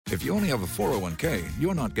If you only have a 401k,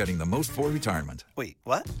 you're not getting the most for retirement. Wait,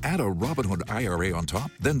 what? Add a Robinhood IRA on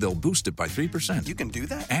top, then they'll boost it by 3%. You can do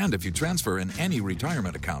that? And if you transfer in any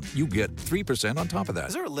retirement account, you get 3% on top of that.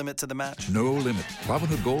 Is there a limit to the match? No limit.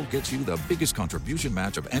 Robinhood Gold gets you the biggest contribution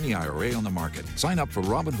match of any IRA on the market. Sign up for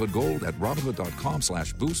Robinhood Gold at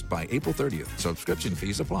Robinhood.com/boost by April 30th. Subscription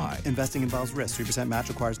fees apply. Investing involves risk. 3% match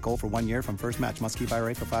requires gold for 1 year from first match. Must keep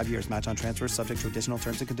IRA for 5 years. Match on transfers subject to additional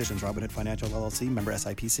terms and conditions. Robinhood Financial LLC, member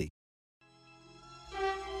SIPC.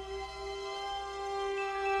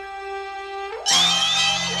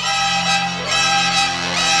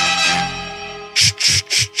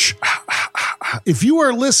 If you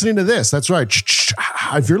are listening to this, that's right.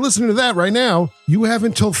 If you're listening to that right now, you have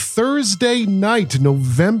until Thursday night,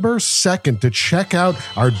 November 2nd, to check out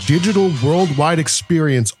our digital worldwide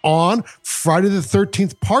experience on Friday the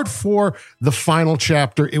 13th, Part 4, the final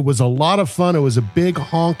chapter. It was a lot of fun. It was a big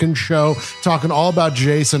honking show, talking all about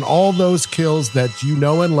Jason, all those kills that you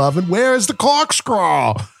know and love. And where's the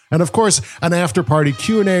corkscrew? And of course, an after-party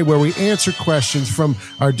Q&A where we answer questions from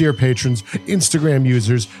our dear patrons, Instagram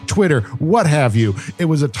users, Twitter, what have you. It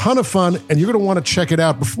was a ton of fun, and you're going to want to check it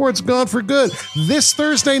out before it's gone for good. This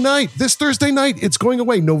Thursday night, it's going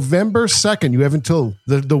away, November 2nd. You have until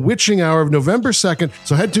the witching hour of November 2nd.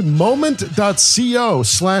 So head to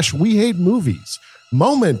moment.co/WeHateMovies.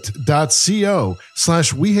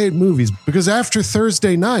 Moment.co/WeHateMovies, because after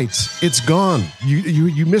Thursday night, it's gone.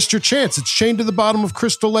 You missed your chance. It's chained to the bottom of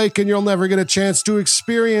Crystal Lake, and you'll never get a chance to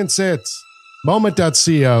experience it.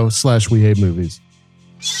 Moment.co/WeHateMovies.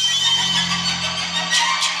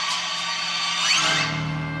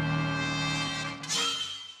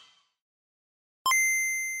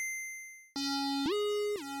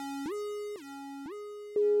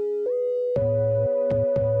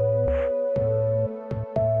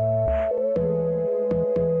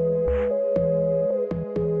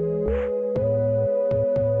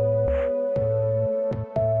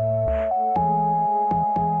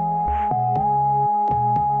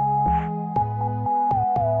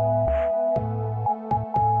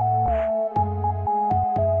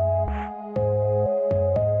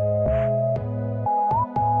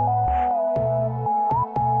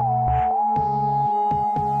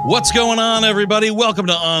 What's going on, everybody? Welcome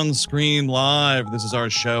to On Screen Live. This is our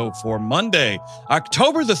show for Monday,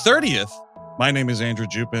 October the 30th. My name is Andrew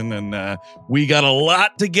Jupin, and we got a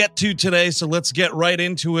lot to get to today, so let's get right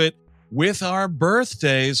into it with our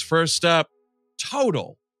birthdays. First up,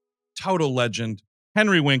 total legend,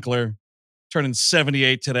 Henry Winkler, turning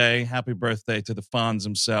 78 today. Happy birthday to the Fonz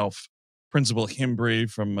himself, Principal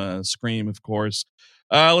Himbry from Scream, of course.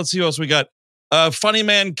 Let's see who else we got. Funny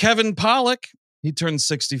man Kevin Pollak. He turned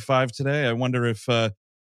 65 today. I wonder if Al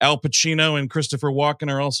Pacino and Christopher Walken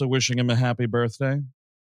are also wishing him a happy birthday.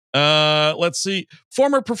 Let's see.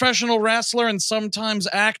 Former professional wrestler and sometimes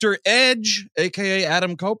actor Edge, a.k.a.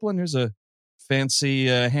 Adam Copeland. Here's a fancy,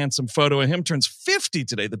 handsome photo of him. Turns 50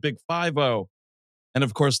 today, the big 5-0. And,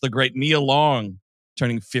 of course, the great Nia Long,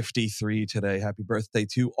 turning 53 today. Happy birthday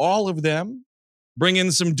to all of them. Bring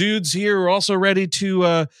in some dudes here who are also ready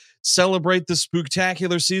to celebrate the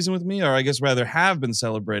spooktacular season with me, or I guess rather have been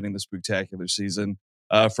celebrating the spooktacular season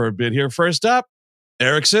for a bit here. First up,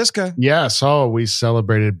 Eric Siska. Yes, we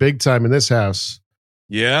celebrated big time in this house.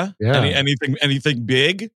 Yeah? Anything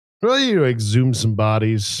big? Well, you exhume some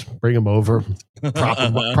bodies, bring them over,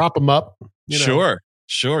 prop them up. Sure.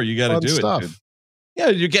 You got to do it, dude. Yeah,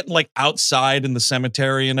 you're getting like outside in the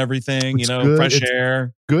cemetery and everything, good. Fresh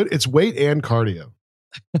air. Good. It's weight and cardio.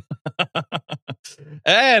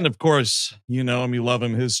 And of course, you know him, you love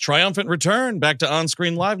him. His triumphant return back to On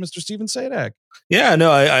Screen Live, Mr. Steven Sadak. Yeah,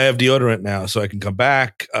 no, I have deodorant now, so I can come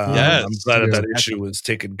back. Yes. I'm glad that issue was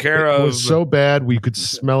taken care of. It was so bad we could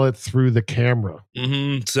smell it through the camera.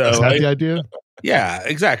 Mm-hmm. So is that the idea? Yeah,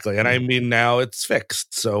 exactly. And I mean, now it's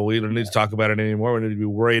fixed, so we don't need to talk about it anymore. We don't need to be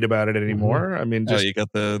worried about it anymore. I mean, you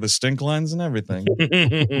got the stink lines and everything.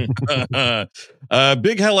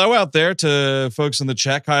 Big hello out there to folks in the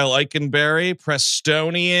chat. Kyle Eikenberry,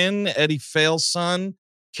 Prestonian, Eddie Failson,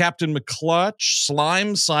 Captain McClutch,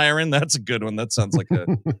 Slime Siren. That's a good one. That sounds like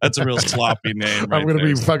that's a real sloppy name. Right, I'm going to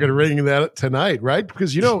be fucking ringing that tonight, right?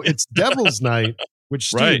 Because it's Devil's Night. Which,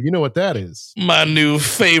 Steve, right. You know what that is. My new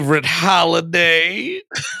favorite holiday.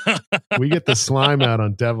 We get the slime out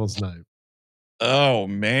on Devil's Night. Oh,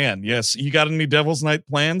 man. Yes. You got any Devil's Night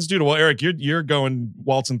plans, dude? Well, Eric, you're going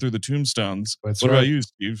waltzing through the tombstones. What about you,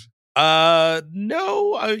 Steve?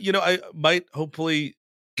 No. I might hopefully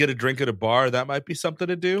get a drink at a bar. That might be something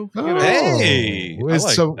to do. Oh. Hey.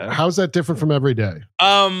 So how's that different from every day?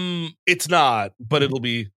 It's not, but it'll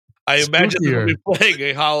be. I imagine we'll be playing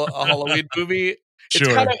a Halloween movie.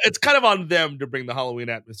 Sure. It's kind of on them to bring the Halloween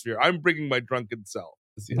atmosphere. I'm bringing my drunken self.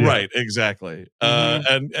 Right, exactly.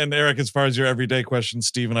 And Eric, as far as your everyday question,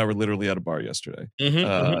 Steve and I were literally at a bar yesterday.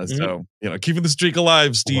 So, keeping the streak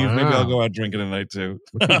alive, Steve. Wow. Maybe I'll go out drinking tonight too.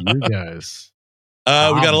 Look at you guys. We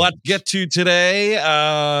got a lot to get to today.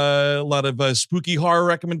 A lot of spooky horror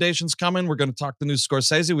recommendations coming. We're going to talk the new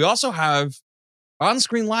Scorsese. We also have On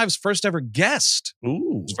Screen Live's first ever guest.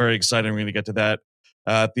 Ooh. It's very exciting. We're going to get to that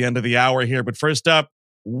at the end of the hour here. But first up,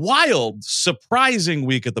 wild, surprising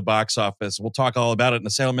week at the box office. We'll talk all about it in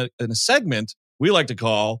a segment we like to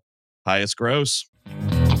call Highest Gross.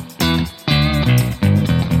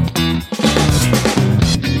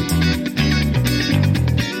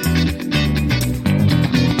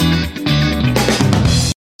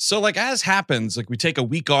 So, as happens, we take a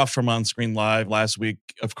week off from On Screen Live. Last week,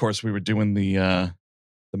 of course, we were doing the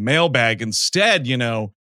mailbag instead,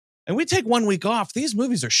 and we take 1 week off. These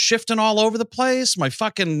movies are shifting all over the place. My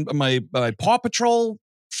Paw Patrol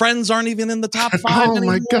friends aren't even in the top 5 Oh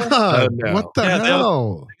anymore. my God. no. What the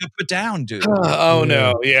hell? They got put down, dude.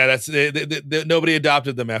 No. Yeah, that's nobody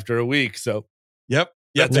adopted them after a week. So Yep.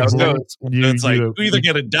 that's how it goes. It's you either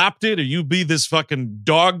get adopted or you be this fucking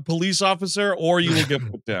dog police officer or you will get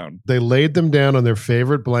put down. They laid them down on their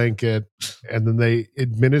favorite blanket and then they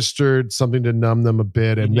administered something to numb them a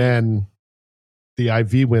bit. And then the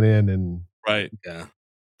IV went in and right. Yeah.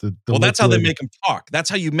 That's how they make them talk. That's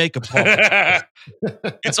how you make a Paw.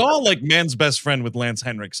 It's all like Man's Best Friend with Lance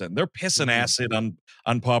Henriksen. They're pissing acid on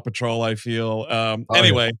Paw Patrol, I feel.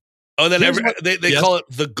 Anyway. Oh, then they call it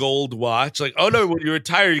the gold watch. Like, oh no, when you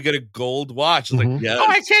retire, you get a gold watch. It's like, oh,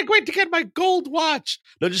 I can't wait to get my gold watch.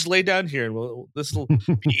 No, just lay down here and this will be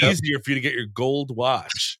easier for you to get your gold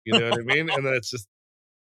watch. You know what I mean? And then it's just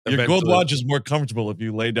your gold watch is more comfortable if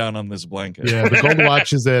you lay down on this blanket. Yeah, the gold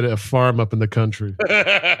watch is at a farm up in the country.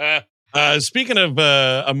 Speaking of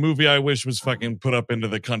a movie I wish was fucking put up into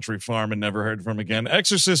the country farm and never heard from again,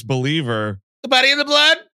 Exorcist Believer. The body in the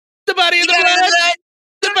blood. The body in the blood.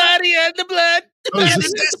 The body and the blood. The body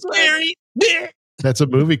and the blood. That's a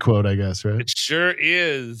movie quote, I guess, right? It sure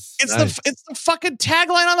is. It's the fucking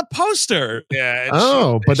tagline on the poster. Yeah.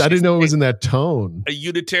 But I didn't know it was in that tone. A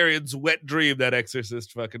Unitarian's wet dream, that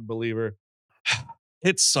Exorcist fucking Believer.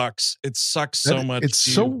 It sucks. It sucks so much. It's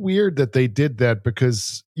so weird that they did that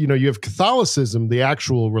because, you have Catholicism, the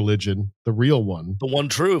actual religion, the real one. The one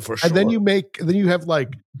true, for sure. And then you have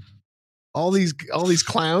like all these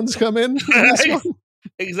clowns come in this one.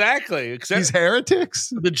 Exactly. Except these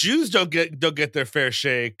heretics. The Jews don't get their fair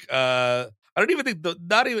shake. I don't even think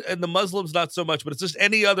and the Muslims not so much, but it's just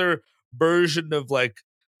any other version of like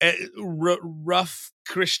rough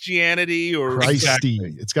Christianity or Christy.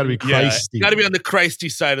 Exactly. It's got to be Christy. Yeah, it's got to be on the Christy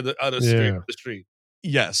side of the street.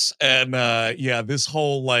 Yes, and this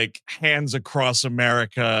whole like hands across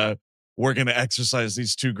America, we're going to exorcise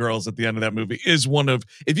these two girls at the end of that movie is one of,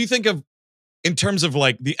 if you think of in terms of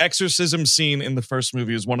like the exorcism scene in the first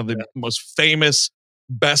movie is one of the most famous,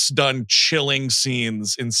 best done, chilling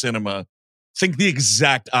scenes in cinema. Think the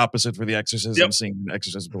exact opposite for the exorcism scene in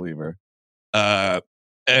Exorcist Believer. And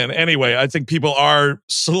anyway, I think people are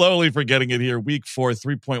slowly forgetting it here. Week 4,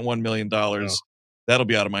 $3.1 million. That'll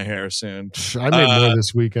be out of my hair soon. I made more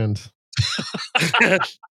this weekend.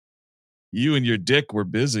 You and your dick were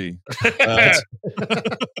busy.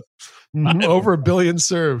 Over $1 billion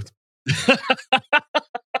served.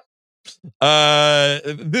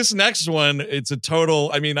 This next one, it's a total,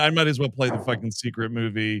 I mean, I might as well play the fucking secret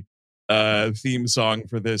movie theme song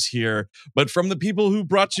for this here, but from the people who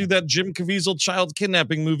brought you that Jim Caviezel child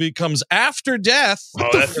kidnapping movie comes After Death.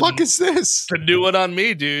 What the fuck is this? The new one on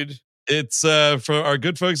me, dude. It's for our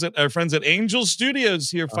good folks our friends at Angel Studios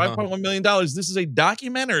here, $5.1 million. This is a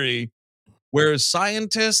documentary where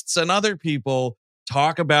scientists and other people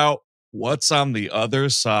talk about what's on the other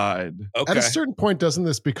side. Okay. At a certain point, doesn't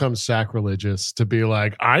this become sacrilegious to be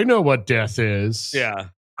like, I know what death is? Yeah.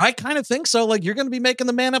 I kind of think so. Like, you're going to be making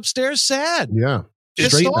the man upstairs sad. Yeah.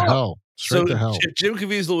 Straight to hell. Straight to hell. If Jim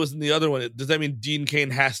Caviezel was in the other one, does that mean Dean Cain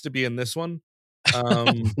has to be in this one?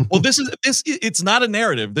 Well, it's not a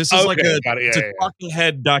narrative. This is like a talking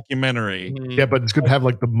head documentary. Yeah, but it's going to have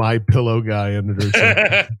like the My Pillow guy in it or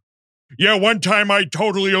something. Yeah, one time I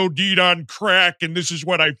totally OD'd on crack, and this is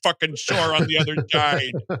what I fucking saw on the other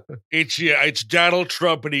side. It's Donald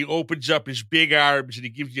Trump, and he opens up his big arms, and he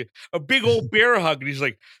gives you a big old bear hug, and he's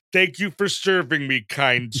like, Thank you for serving me,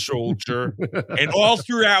 kind soldier. And all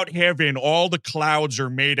throughout heaven, all the clouds are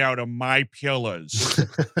made out of my pillows.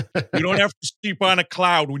 You don't have to sleep on a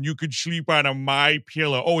cloud when you could sleep on a my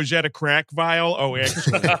pillow. Oh, is that a crack vial? Oh,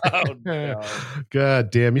 excellent. Oh, no.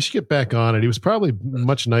 God damn, you should get back on it. He was probably a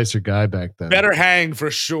much nicer guy back then. Better hang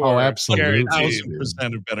for sure. Oh, absolutely.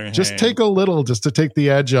 1,000% of better hang. Just take a little, just to take the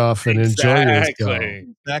edge off and enjoy yourself.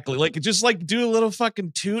 Exactly. Like, just like do a little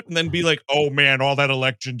fucking toot and then be like, oh man, all that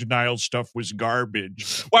election denial stuff was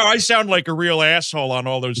garbage. Wow, I sound like a real asshole on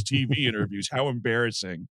all those TV interviews. How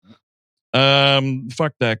embarrassing.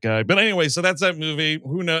 Fuck that guy. But anyway, so that's that movie.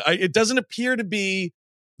 Who knows? It doesn't appear to be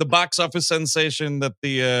the box office sensation that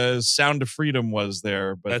the Sound of Freedom was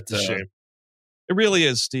there. But that's a shame. It really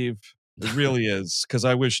is, Steve. It really is. Because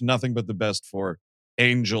I wish nothing but the best for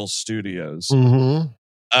Angel Studios. Mm-hmm.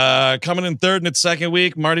 Coming in third in its second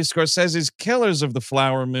week, Marty Scorsese's Killers of the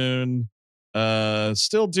Flower Moon.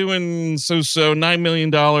 Still doing so-so, $9 million.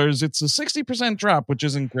 It's a 60% drop, which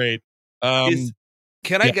isn't great.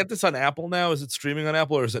 Can I get this on Apple now? Is it streaming on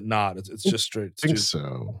Apple or is it not? It's just straight. I think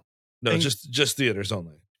so. No, just theaters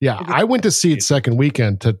only. Yeah, I went to see it second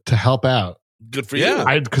weekend to help out. Good for you.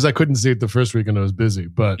 Because I couldn't see it the first weekend. I was busy,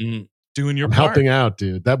 but doing your I'm part. helping out,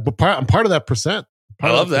 dude. I'm part of that percent.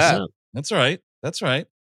 I love that. That's right. That's right.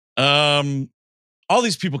 All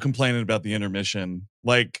these people complaining about the intermission.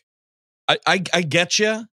 Like, I get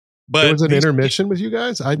you. But there was an intermission with you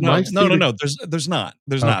guys? No. There's not.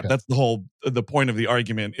 There's not. That's the point of the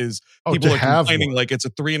argument is people are complaining like it's a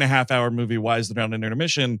 3.5 hour movie. Why is there not an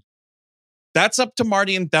intermission? That's up to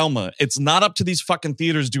Marty and Thelma. It's not up to these fucking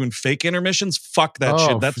theaters doing fake intermissions. Fuck that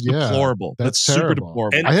shit. That's deplorable. That's super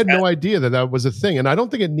deplorable. And I had no idea that was a thing. And I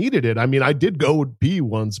don't think it needed it. I mean, I did go pee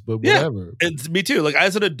once, but whatever. And me too. Like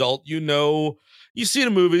as an adult, you see the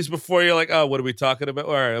movies before you're like, oh, what are we talking about?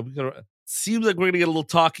 All right, seems like we're gonna get a little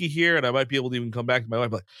talky here, and I might be able to even come back to my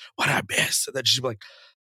wife like, what I miss? And then she'd be like,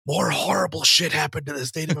 more horrible shit happened to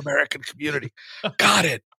this Native American community. Got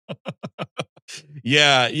it.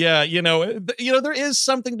 Yeah. There is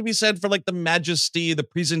something to be said for like the majesty, the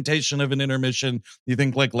presentation of an intermission. You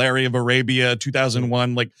think like Larry of Arabia,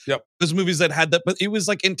 2001, like those movies that had that, but it was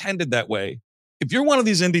like intended that way. If you're one of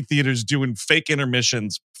these indie theaters doing fake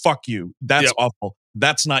intermissions, fuck you. That's awful.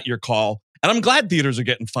 That's not your call. And I'm glad theaters are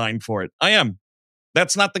getting fined for it. I am.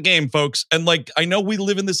 That's not the game, folks. And like, I know we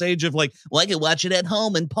live in this age of like, well, I can watch it at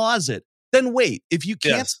home and pause it. Then wait. If you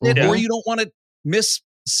can't sit or you don't want to miss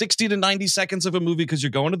 60 to 90 seconds of a movie because you're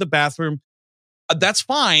going to the bathroom, that's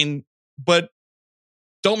fine. But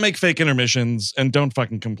don't make fake intermissions and don't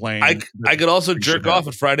fucking complain. I could also jerk off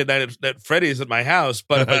at Friday night at Freddy's at my house,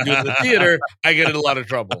 but if I do it in the theater, I get in a lot of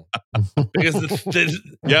trouble. Because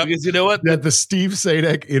because you know what? Yeah, the Steve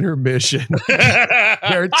Sadek intermission.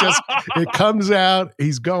 It comes out,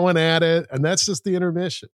 he's going at it, and that's just the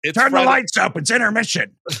intermission. Turn the lights up, it's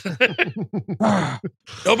intermission.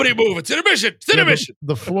 Nobody move, it's intermission. It's intermission.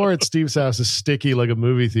 The floor at Steve's house is sticky like a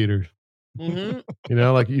movie theater. Mm-hmm.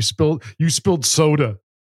 Like you spilled soda.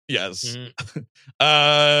 Yes.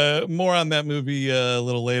 More on that movie a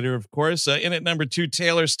little later, of course. In at number 2,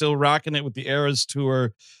 Taylor still rocking it with the Eras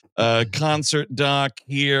Tour concert doc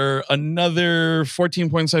here. Another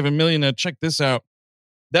 14.7 million. Now check this out.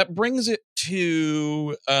 That brings it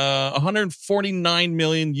to 149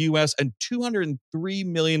 million US and $203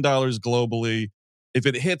 million globally. If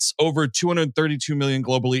it hits over 232 million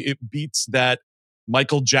globally, it beats that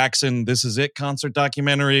Michael Jackson This Is It concert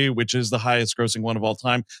documentary, which is the highest grossing one of all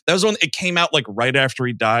time. That was one, it came out like right after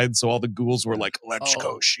he died, so all the ghouls were like, let's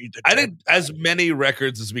go see the I think as many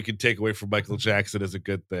records as we can take away from Michael Jackson is a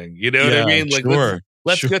good thing. You know what I mean? Like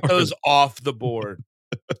let's get those off the board.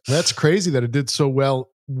 That's crazy that it did so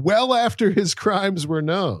well after his crimes were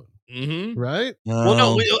known. Mm-hmm. Right? Well,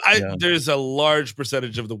 no, there's a large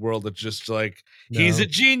percentage of the world that's just like, he's a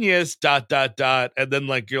genius, ... And then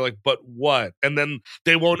like, you're like, but what? And then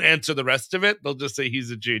they won't answer the rest of it. They'll just say he's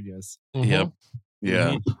a genius. Mm-hmm. Yep.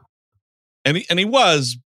 Yeah. Mm-hmm. And he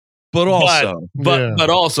was, but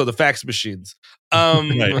also the fax machines.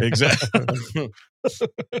 Right, exactly.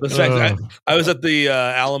 I was at the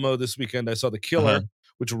Alamo this weekend. I saw The Killer.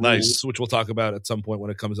 Which rules, which we'll talk about at some point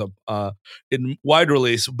when it comes up in wide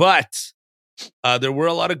release. But there were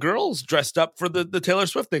a lot of girls dressed up for the Taylor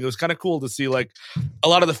Swift thing. It was kind of cool to see like a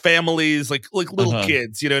lot of the families, like little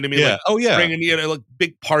kids. You know what I mean? Yeah. Like, bringing like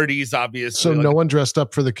big parties, obviously. So like, no one dressed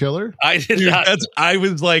up for The Killer? I did not. I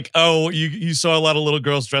was like, oh, you saw a lot of little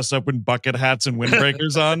girls dressed up with bucket hats and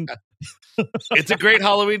windbreakers on. It's a great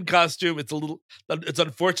Halloween costume. It's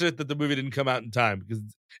unfortunate that the movie didn't come out in time because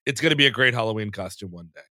it's going to be a great Halloween costume one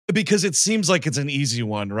day. Because it seems like it's an easy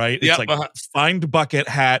one, right? It's Yep, like find bucket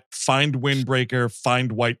hat, find windbreaker,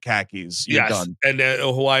 find white khakis. You're done. And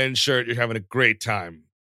a Hawaiian shirt. You're having a great time.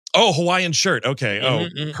 Oh, Hawaiian shirt. Okay.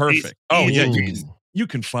 Perfect. Easy. You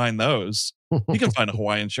can find those. You can find a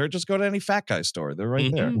Hawaiian shirt. Just go to any fat guy store. They're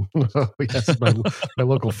right there. Yes, my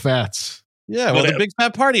local fats. Yeah, well, the Big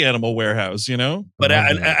Fat Party Animal Warehouse, you know? But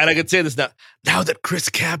and I can say this now that Chris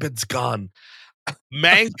Cabin's gone,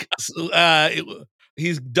 Mank,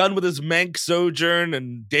 he's done with his Mank sojourn,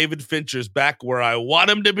 and David Fincher's back where I want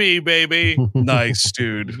him to be, baby. Nice,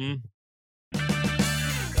 dude.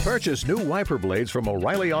 Purchase new wiper blades from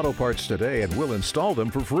O'Reilly Auto Parts today and we'll install them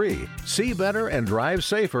for free. See better and drive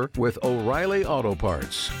safer with O'Reilly Auto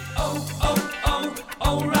Parts.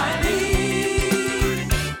 O'Reilly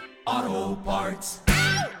Auto Parts.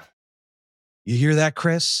 You hear that,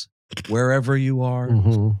 Chris? Wherever you are.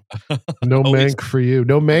 No Mank for you.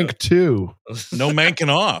 No Mank 2. No Manking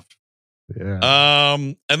off. Yeah.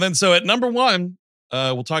 And then so at number 1,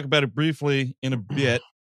 we'll talk about it briefly in a bit.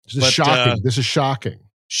 This is shocking. This is shocking.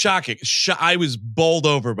 Shocking. I was bowled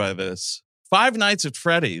over by this. Five Nights at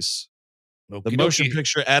Freddy's. The motion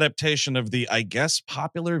picture adaptation of the, I guess,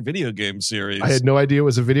 popular video game series. I had no idea it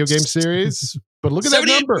was a video game series, but look at that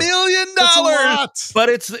number. $78 million. But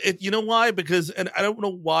it's you know why? Because, and I don't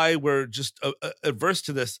know why we're just adverse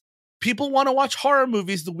to this. People want to watch horror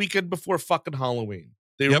movies the weekend before fucking Halloween.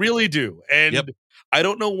 They really do. And I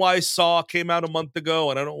don't know why Saw came out a month ago,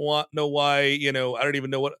 and I don't know why, I don't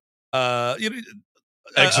even know what,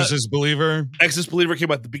 Exorcist Believer. Exorcist Believer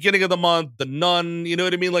came out at the beginning of the month. The Nun, you know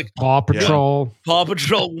what I mean? Like Paw Patrol. Paw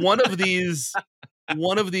Patrol. One of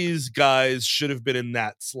these guys should have been in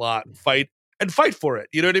that slot. Fight for it.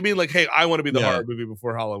 You know what I mean? Like, hey, I want to be the horror movie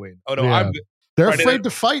before Halloween. Oh no, they're afraid to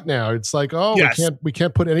fight now. It's like, we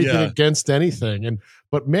can't put anything against anything.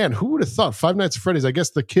 But man, who would have thought? Five Nights at Freddy's? I guess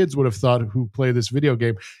the kids would have thought who play this video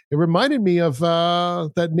game. It reminded me of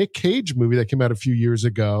that Nick Cage movie that came out a few years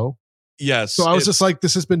ago. Yes. So I was just like,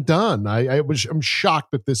 this has been done. I'm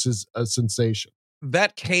shocked that this is a sensation.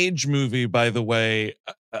 That Cage movie, by the way,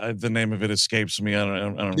 the name of it escapes me. I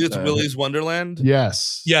don't It's Willy's Wonderland.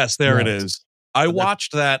 Yes. Yes, there it is. I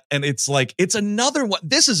watched that, and it's like, it's another one.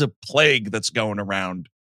 This is a plague that's going around.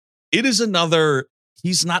 It is another,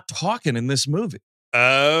 he's not talking in this movie.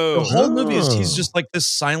 Oh. The whole movie is, he's just like this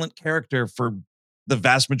silent character for the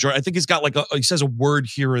vast majority. I think he's got he says a word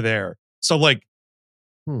here or there. So like,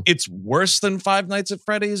 it's worse than Five Nights at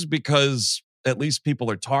Freddy's because at least people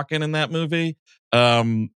are talking in that movie.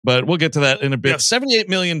 But we'll get to that in a bit. $78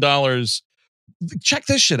 million. Check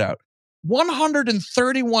this shit out.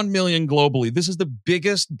 131 million globally. This is the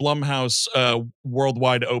biggest Blumhouse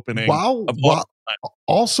worldwide opening. Wow.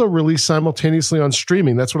 Also released simultaneously on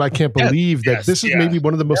streaming. That's what I can't believe that this is maybe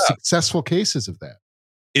one of the most successful cases of that.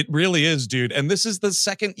 It really is, dude. And this is the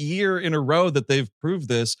second year in a row that they've proved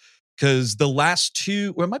this. Because the last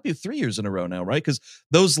two, it might be 3 years in a row now, right? Because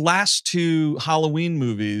those last two Halloween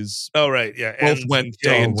movies, both went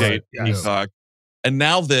day and date, and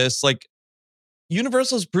now this, like,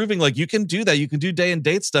 Universal is proving like you can do that. You can do day and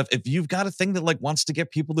date stuff if you've got a thing that like wants to get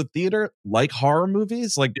people to theater, like horror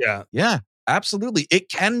movies. Like, yeah, absolutely, it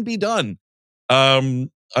can be done. I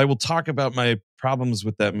will talk about my problems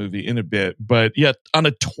with that movie in a bit, but yet on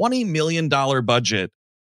a $20 million budget,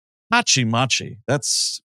 machi,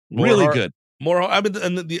 that's really good.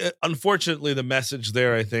 Unfortunately, the message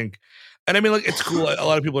there, I think, and I mean, like, it's cool. A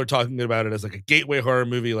lot of people are talking about it as like a gateway horror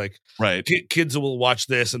movie. Like, kids will watch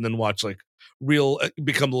this and then watch like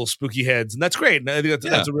become little spooky heads, and that's great. And I think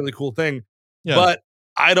that's a really cool thing. Yeah. But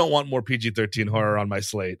I don't want more PG-13 horror on my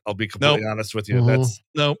slate. I'll be completely honest with you. That's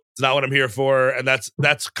it's not what I'm here for, and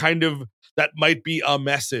that's kind of. That might be a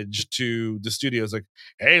message to the studios, like,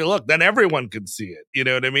 hey, look, then everyone can see it. You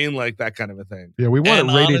know what I mean? Like that kind of a thing. Yeah, we want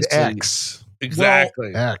it rated X.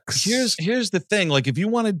 Exactly. Well, X. Here's the thing. Like, if you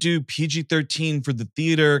want to do PG-13 for the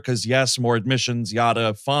theater, because yes, more admissions,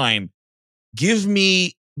 yada, fine. Give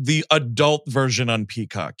me the adult version on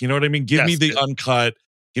Peacock. You know what I mean? Give me the uncut.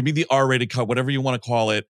 Give me the R-rated cut, whatever you want to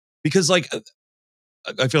call it. Because like,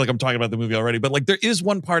 I feel like I'm talking about the movie already, but like, there is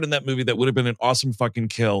one part in that movie that would have been an awesome fucking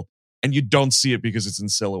kill. And you don't see it because it's in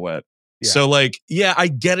silhouette. Yeah. So like, I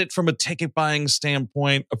get it from a ticket buying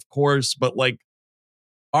standpoint, of course, but like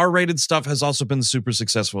R-rated stuff has also been super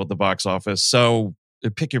successful at the box office. So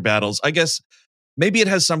pick your battles. I guess maybe it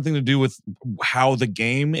has something to do with how the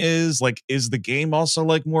game is. Like, is the game also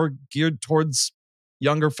like more geared towards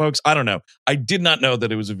younger folks? I don't know. I did not know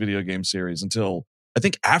that it was a video game series until I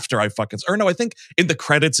think after I think in the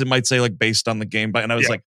credits it might say like based on the game, and I was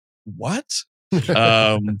like, what?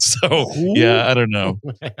 I don't know.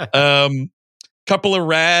 Couple of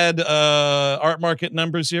rad art market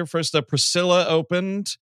numbers here. First, Priscilla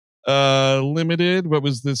opened limited. What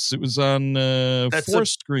was this? It was on 4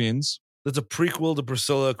 screens. That's a prequel to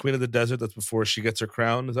Priscilla, Queen of the Desert. That's before she gets her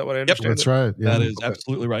crown. Is that what I understand? That's right. Yeah. That is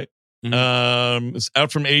absolutely right. It's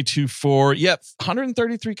out from A24. Yep,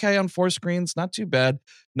 133K on 4 screens. Not too bad.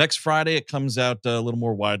 Next Friday, it comes out a little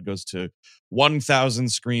more wide, goes to 1,000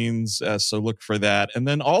 screens. So look for that. And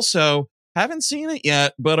then also, haven't seen it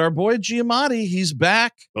yet, but our boy Giamatti, he's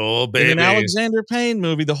back. Oh, baby. In an Alexander Payne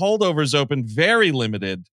movie. The Holdovers opened very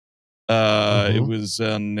limited. It was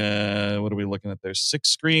on, what are we looking at there? 6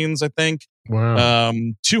 screens, I think. Wow.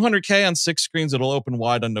 200K on 6 screens. It'll open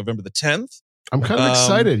wide on November the 10th. I'm kind of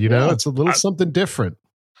excited, it's a little something different.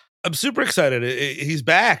 I'm super excited. He's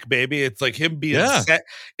back, baby. It's like him being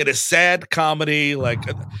in a sad comedy. Like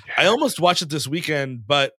I almost watched it this weekend,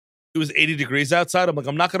 but it was 80 degrees outside. I'm like,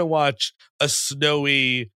 I'm not going to watch a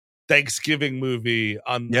snowy Thanksgiving movie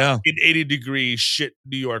in 80 degree shit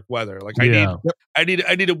New York weather. Like I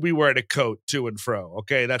need to be wearing a coat to and fro.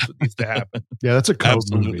 Okay, that's what needs to happen. Yeah, that's a coat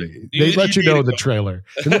movie. They let you know in the trailer.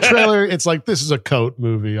 In the trailer, it's like, this is a coat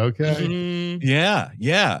movie. Okay.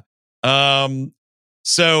 Yeah.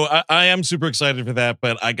 So I am super excited for that,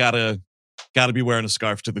 but I gotta be wearing a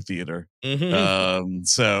scarf to the theater.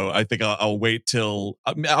 So I think I'll wait till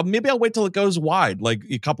maybe I'll wait till it goes wide, like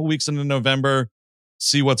a couple weeks into November,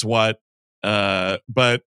 see what's what.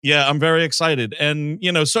 But yeah, I'm very excited, and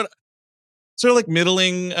sort of like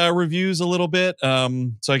middling reviews a little bit. So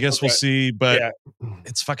I guess we'll see, but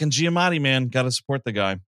it's fucking Giamatti, man. Got to support the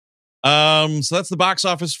guy. So that's the box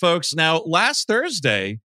office, folks. Now, last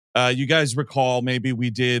Thursday, you guys recall, maybe we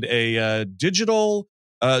did a digital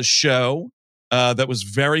show that was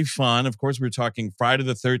very fun. Of course, we were talking Friday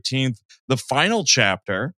the 13th, the final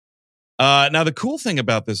chapter. Now, the cool thing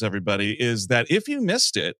about this, everybody, is that if you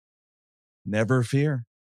missed it, never fear,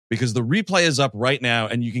 because the replay is up right now,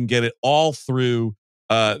 and you can get it all through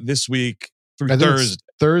this week through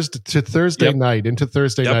Thursday night, into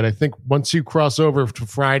Thursday night. I think once you cross over to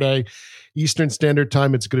Friday Eastern Standard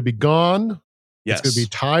Time, it's going to be gone. Yes. It's going to be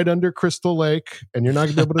tied under Crystal Lake, and you're not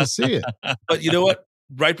going to be able to see it. But you know what?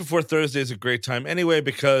 Right before Thursday is a great time anyway,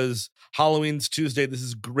 because Halloween's Tuesday. This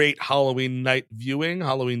is great Halloween night viewing,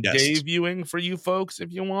 Halloween day viewing for you folks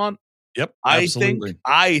if you want. Yep, absolutely.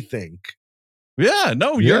 I think. Yeah,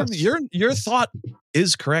 no, your thought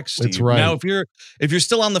is correct, Steve. That's right. Now, if you're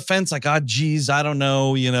still on the fence, like, geez, I don't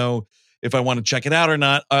know, if I want to check it out or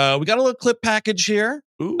not, we got a little clip package here.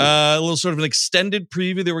 A little sort of an extended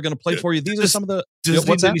preview that we're going to play for you. These are some of the. Does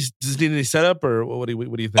it need any setup, or what do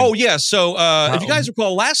you think? Oh yeah, so if you guys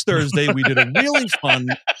recall, last Thursday we did a really fun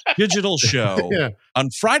digital show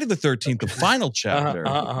on Friday the 13th, the final chapter.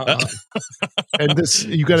 And this,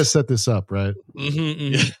 you got to set this up, right?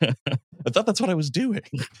 I thought that's what I was doing.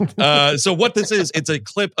 So what this is, it's a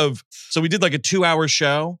clip of. So we did like a 2-hour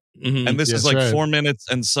show. And this is like 4 minutes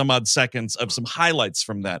and some odd seconds of some highlights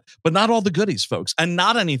from that, but not all the goodies, folks, and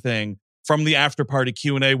not anything from the after party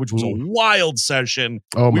Q&A, which was a wild session.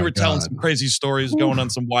 We were telling some crazy stories, going on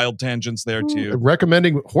some wild tangents there too.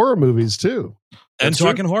 Recommending horror movies too. And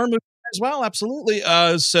talking horror movies as well. Absolutely.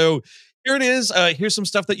 So here it is. Here's some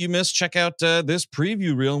stuff that you missed. Check out this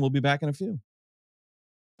preview reel, and we'll be back in a few.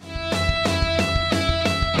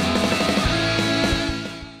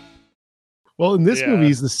 Well, in this movie,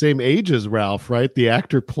 he's the same age as Ralph, right? The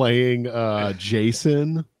actor playing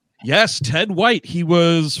Jason. Yes, Ted White. He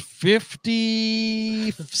was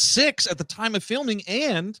 56 at the time of filming.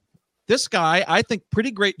 And this guy, I think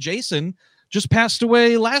pretty great Jason, just passed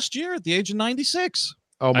away last year at the age of 96.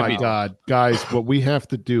 Oh, my God. Guys, what we have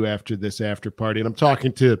to do after this after party, and I'm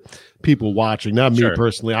talking to people watching, not me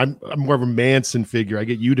personally. I'm more of a Manson figure. I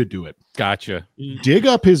get you to do it. Gotcha. Dig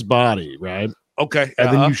up his body, right? Okay.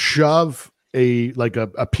 And then you shove a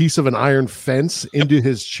piece of an iron fence into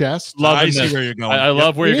his chest. I see where you're going. I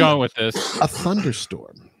love where you're going with this. A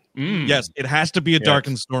thunderstorm. Yes, it has to be a dark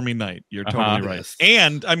and stormy night. You're totally right.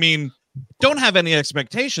 And I mean, don't have any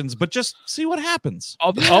expectations, but just see what happens.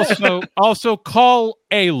 Also call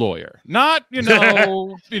a lawyer, not it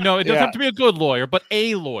doesn't have to be a good lawyer, but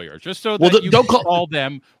a lawyer, just so that you can call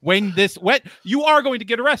them when you are going to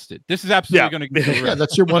get arrested. This is absolutely going to get arrested. Yeah,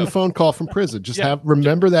 that's your one phone call from prison. Just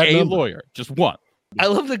remember that a number. Lawyer, just one. I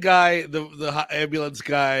love the guy, the ambulance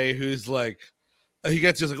guy, who's like, he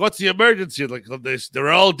gets just like, what's the emergency? Like, they're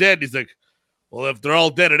all dead. He's like, well, if they're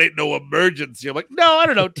all dead, it ain't no emergency. I'm like, no, I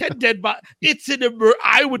don't know. 10 dead bodies. It's an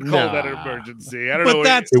I would call that an emergency. I don't know.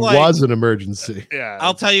 It was an emergency. Yeah.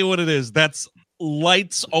 I'll tell you what it is. That's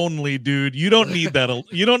lights only, dude. You don't need that.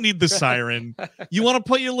 You don't need the siren. You want to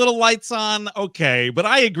put your little lights on? Okay. But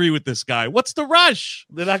I agree with this guy. What's the rush?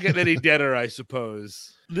 They're not getting any deader, I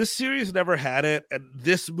suppose. This series never had it. And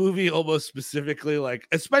this movie almost specifically, like,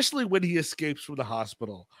 especially when he escapes from the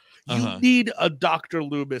hospital, you need a Dr.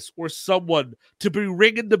 Loomis or someone to be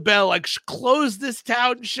ringing the bell, like, close this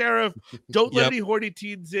town, sheriff. Don't let any horny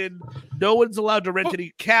teens in. No one's allowed to rent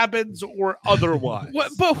any cabins or otherwise.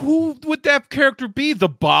 But who would that character be? The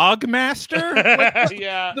Bog Master?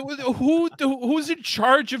 Yeah. Who's in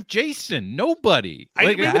charge of Jason? Nobody.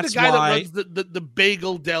 Maybe the guy that runs the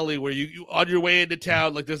bagel deli where you on your way into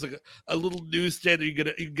town, like there's like a little newsstand, you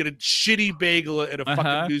can get a shitty bagel and a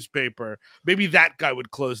fucking newspaper. Maybe that guy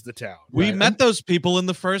would close the town. We met those people in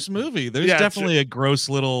the first movie. There's definitely a gross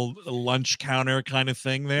little lunch counter kind of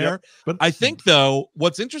thing there. Yep. But I think, though,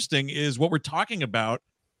 what's interesting is what we're talking about.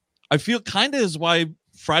 I feel kind of is why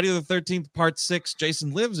Friday the 13th Part 6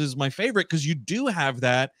 Jason Lives is my favorite, because you do have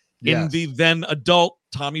that in the then adult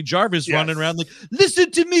Tommy Jarvis running around like,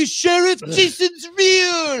 listen to me, Sheriff, Jason's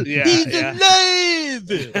real. He's alive.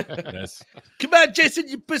 Come on, Jason,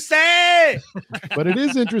 you pussy. But it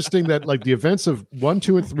is interesting that like the events of 1,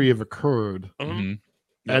 2, and 3 have occurred. And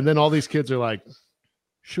then all these kids are like,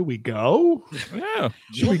 should we go? Yeah.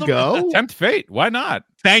 Should we go? Tempt fate. Why not?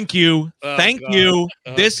 Thank you. Thank you.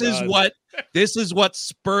 This is what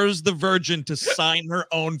spurs the Virgin to sign her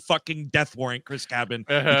own fucking death warrant, Chris Cabin.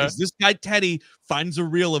 Because this guy Teddy finds a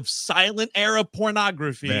reel of silent era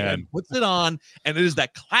pornography and puts it on, and it is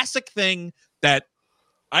that classic thing that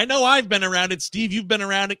I know I've been around it. Steve, you've been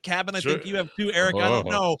around it. Cabin, I think you have too. Eric, I don't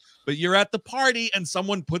know. But you're at the party and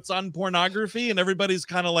someone puts on pornography and everybody's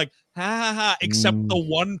kind of like, ha ha ha, except the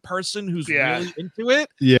one person who's really into it.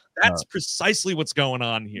 Yeah. That's precisely what's going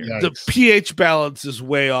on here. Yikes. The pH balance is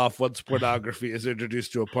way off once pornography is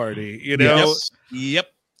introduced to a party, you know? Yep.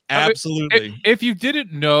 Absolutely. I mean, if you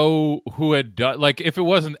didn't know who had done, like, if it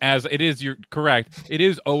wasn't as it is, you're correct. It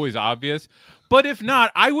is always obvious. But if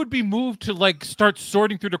not, I would be moved to like start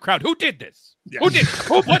sorting through the crowd. Who did this? Yeah. Who did?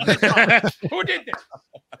 Who put this on? Who did this?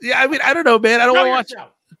 Yeah, I mean, I don't know, man. I don't want to watch.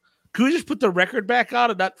 Could we just put the record back on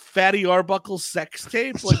and not Fatty Arbuckle's sex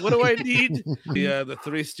tape? Like, what do I need? The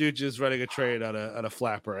Three Stooges running a train on a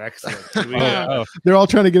flapper. Excellent. They're all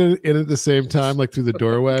trying to get in at the same time, like through the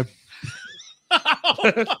doorway. Oh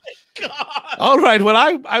my God. All right, well,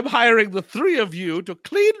 I'm hiring the three of you to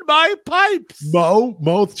clean my pipes.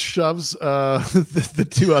 Mo shoves the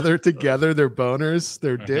two other together, their boners,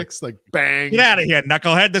 their dicks, like bang. Get out of here,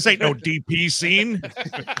 knucklehead. This ain't no DP scene.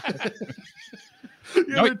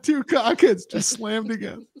 The two cockheads just slammed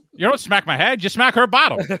together. You don't smack my head, you smack her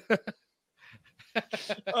bottom.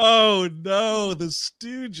 Oh no, the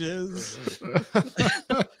Stooges.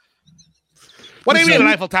 What do you mean,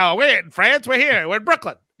 Eiffel Tower? We're in France. We're here. We're in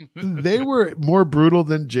Brooklyn. They were more brutal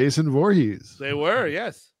than Jason Voorhees. They were,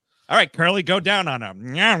 yes. All right, Curly, go down on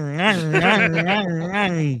him.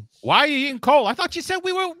 Why are you eating coal? I thought you said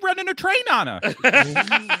we were running a train on her.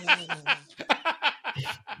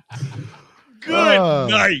 Good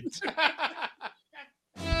night.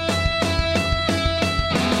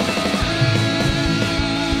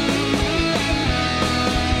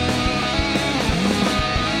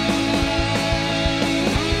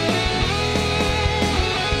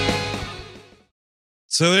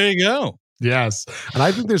 So there you go. Yes. And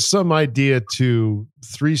I think there's some idea to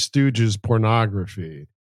Three Stooges pornography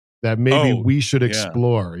that maybe we should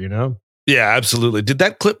explore, you know? Yeah, absolutely. Did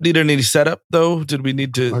that clip need any setup, though? Did we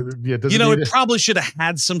need to? It probably should have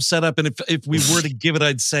had some setup. And if we were to give it,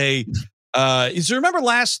 I'd say, remember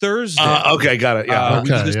last Thursday? Okay, got it. Yeah. We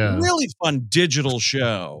did this really fun digital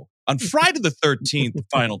show on Friday the 13th,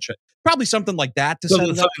 final check. Probably something like that to set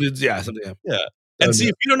it up. Yeah. And see,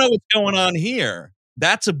 if you don't know what's going on here,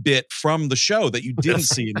 that's a bit from the show that you didn't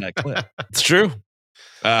see in that clip. It's true.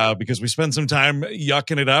 Because we spent some time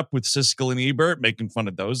yucking it up with Siskel and Ebert, making fun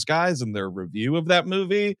of those guys and their review of that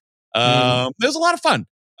movie. It was a lot of fun.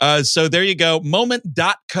 So there you go.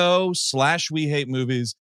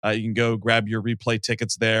 Moment.co/WeHateMovies. You can go grab your replay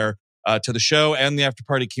tickets there to the show and the after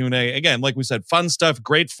party Q&A. Again, like we said, fun stuff.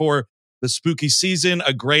 Great for the spooky season.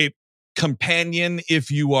 A great companion if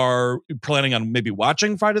you are planning on maybe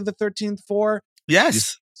watching Friday the 13th for. Yes. You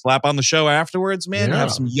slap on the show afterwards, man.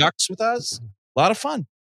 Have some yucks with us. A lot of fun.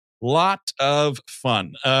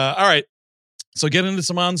 All right. So get into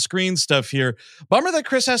some on-screen stuff here. Bummer that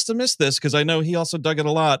Chris has to miss this because I know he also dug it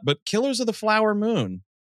a lot. But Killers of the Flower Moon,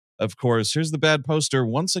 of course. Here's the bad poster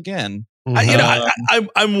once again.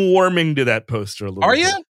 I'm warming to that poster a little bit. Are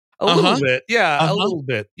you? A little bit. Yeah, a little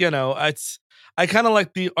bit. You know, I kind of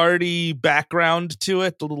like the arty background to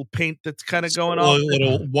it, the little paint that's kind of going on. A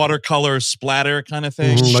little watercolor splatter kind of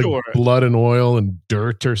thing. Like blood and oil and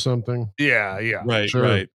dirt or something. Yeah. Right, sure.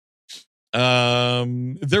 right.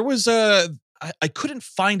 There was I couldn't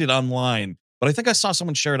find it online, but I think I saw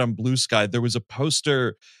someone share it on Blue Sky. There was a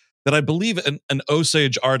poster that I believe an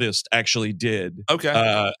Osage artist actually did.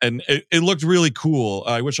 Okay. And it looked really cool.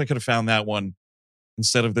 I wish I could have found that one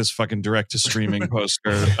instead of this fucking direct to streaming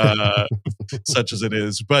poster, such as it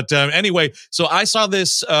is. But anyway, so I saw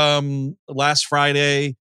this last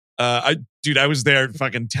Friday. I was there at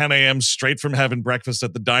fucking 10 a.m. straight from having breakfast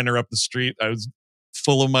at the diner up the street. I was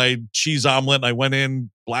full of my cheese omelet. And I went in,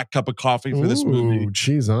 black cup of coffee for this movie.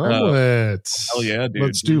 Cheese omelet. Hell yeah, dude.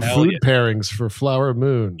 Let's do food pairings for Flower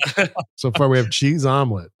Moon. So far we have cheese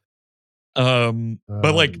omelet.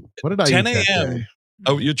 But like what did I 10 eat that a.m. day?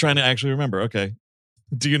 Oh, you're trying to actually remember. Okay.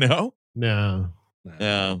 Do you know? No.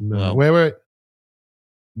 Well. Wait.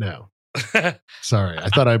 No. Sorry. I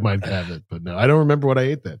thought I might have it, but no. I don't remember what I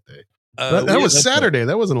ate that day. That was Saturday.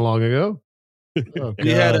 That wasn't long ago. Oh,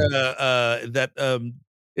 we had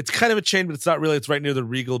it's kind of a chain, but it's not really. It's right near the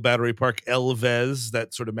Regal Battery Park, El Vez,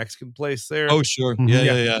 that sort of Mexican place there. Oh, sure.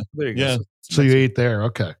 Yeah. There you go. So you ate there.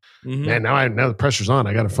 Okay. Mm-hmm. Man, now the pressure's on.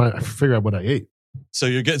 I got to figure out what I ate. So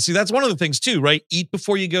you're getting, see, that's one of the things too, right? Eat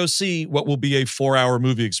before you go see what will be a 4-hour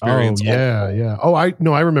movie experience. Oh, yeah. Oh, I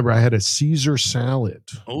remember I had a Caesar salad.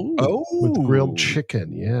 Oh, with grilled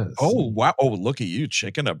chicken. Yes. Oh, wow. Oh, look at you.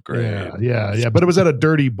 Chicken upgrade. Yeah. But it was at a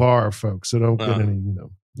dirty bar, folks. So don't get any,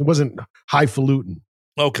 it wasn't highfalutin.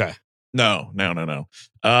 Okay. No.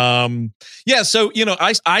 Yeah. So,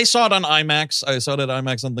 I saw it on IMAX. I saw it at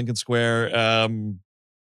IMAX on Lincoln Square.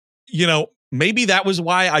 Maybe that was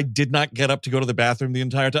why I did not get up to go to the bathroom the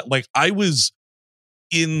entire time. Like I was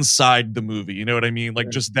inside the movie. You know what I mean? Like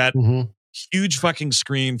just that huge fucking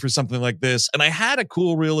screen for something like this. And I had a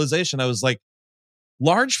cool realization. I was like,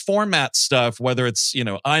 large format stuff, whether it's,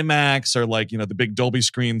 IMAX or like, the big Dolby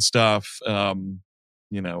screen stuff,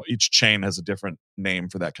 each chain has a different name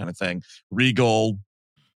for that kind of thing. Regal,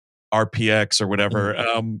 RPX or whatever.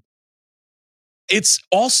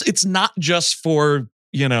 It's not just for,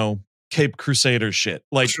 Cape Crusader shit.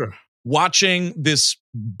 Like watching this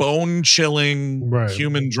bone-chilling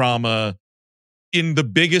human drama in the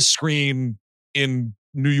biggest screen in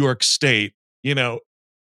New York State,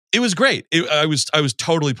 it was great. I was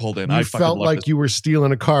totally pulled in. I felt like you were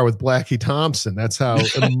stealing a car with Blackie Thompson. That's how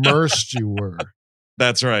immersed you were.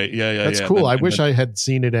 That's right. Yeah. That's cool. I wish I had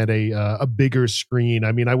seen it at a bigger screen.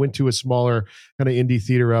 I mean, I went to a smaller kind of indie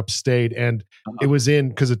theater upstate, and it was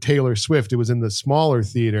because of Taylor Swift. It was in the smaller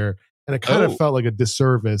theater, and it kind of felt like a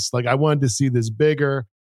disservice. Like I wanted to see this bigger.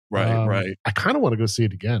 Right. I kind of want to go see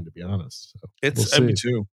it again, to be honest. So me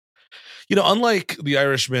too. Unlike The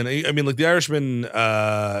Irishman, I mean, like The Irishman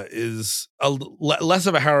is less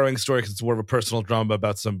of a harrowing story because it's more of a personal drama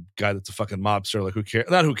about some guy that's a fucking mobster. Like who cares?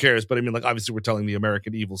 Not who cares, but I mean, like obviously we're telling the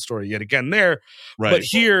American evil story yet again there. Right. But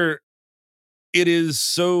here, it is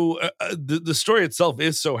so the story itself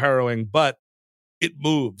is so harrowing, but it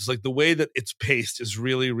moves. Like the way that it's paced is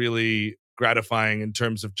really, really gratifying in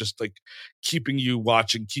terms of just like keeping you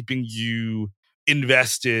watching, keeping you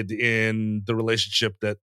invested in the relationship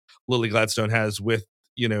that Lily Gladstone has with,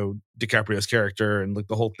 DiCaprio's character and like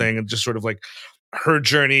the whole thing, and just sort of like her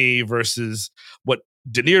journey versus what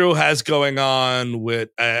De Niro has going on with,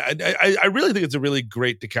 I really think it's a really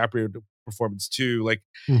great DiCaprio performance too. Like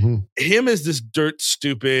him as this dirt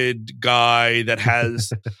stupid guy that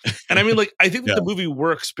has, and I mean, like, I think that the movie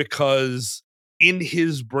works because in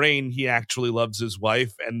his brain, he actually loves his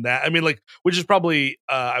wife. And that, I mean, like, which is probably,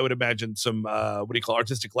 I would imagine some,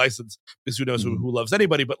 artistic license, because who knows who loves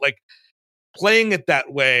anybody, but like playing it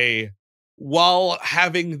that way while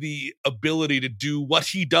having the ability to do what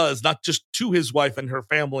he does, not just to his wife and her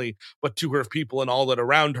family, but to her people and all that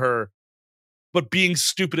around her, but being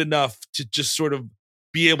stupid enough to just sort of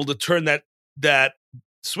be able to turn that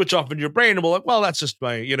switch off in your brain and be like, well, that's just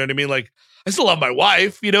my, you know what I mean? Like, I still love my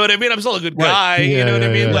wife, you know what I mean? I'm still a good guy, you know what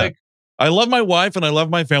I mean? Yeah. Like, I love my wife and I love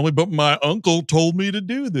my family, but my uncle told me to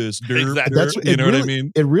do this. Exactly. That's what I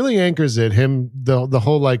mean? It really anchors it. The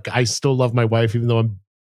whole like, I still love my wife, even though I'm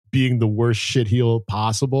being the worst shitheel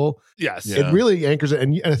possible. Yes. Yeah. It really anchors it.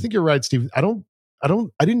 And I think you're right, Steve. I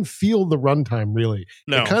didn't feel the runtime really.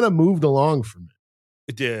 No. It kind of moved along for me.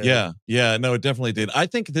 It did. Yeah. No, it definitely did. I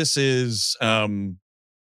think this is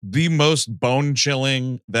the most bone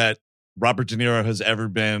chilling that Robert De Niro has ever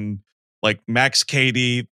been. Like Max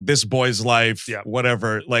Cady, This Boy's Life,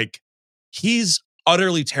 whatever. Like he's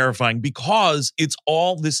utterly terrifying because it's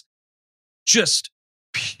all this just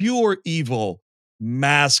pure evil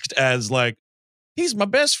masked as like, he's my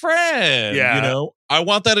best friend. Yeah. You know, I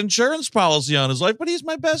want that insurance policy on his life, but he's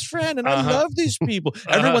my best friend. And I love these people.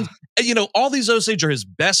 Everyone's, you know, all these Osage are his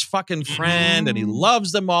best fucking friend and he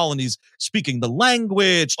loves them all. And he's speaking the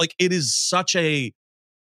language. Like, it is such a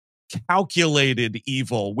calculated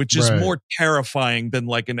evil, which is more terrifying than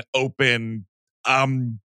like an open,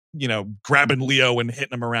 you know, grabbing Leo and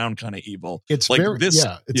hitting him around kind of evil. It's like very, it's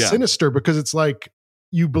sinister because it's like,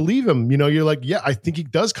 you believe him, you know, you're like, yeah, I think he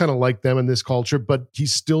does kind of like them in this culture, but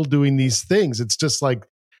he's still doing these things. It's just like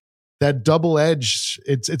that double edge.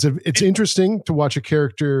 It's interesting to watch a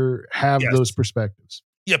character have those perspectives.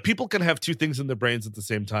 Yeah, people can have two things in their brains at the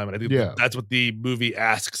same time. And I think that's what the movie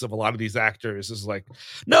asks of a lot of these actors is like,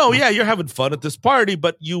 no, yeah, you're having fun at this party,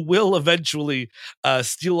 but you will eventually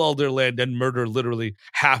steal all their land and murder literally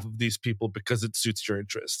half of these people because it suits your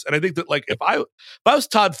interests. And I think that, like, if I was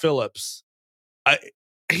Todd Phillips,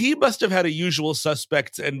 he must have had a Usual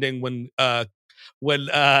Suspects ending when Kevin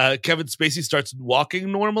Spacey starts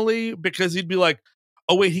walking normally, because he'd be like,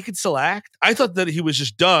 oh wait, he can still act? I thought that he was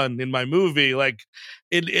just done in my movie. Like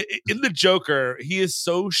in the Joker, he is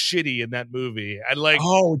so shitty in that movie. And like,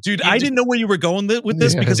 oh dude, I didn't know where you were going with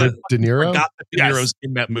this because I De Niro forgot that De Niro's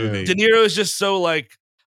in that movie. De Niro is just so like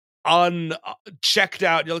checked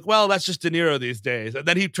out. You're like, well, that's just De Niro these days. And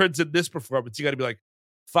then he turns in this performance. You got to be like,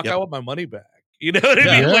 fuck, I want my money back. You know what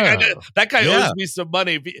I mean? Like, that guy owes me some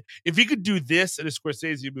money. If he could do this in a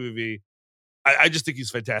Scorsese movie, I just think he's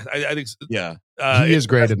fantastic. I think, he is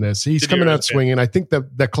great in this. He's coming out swinging. I think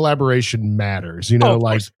that collaboration matters, you know,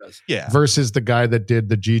 like versus the guy that did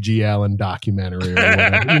the G.G. Allen documentary or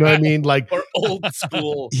whatever. You know what I mean? Like, or old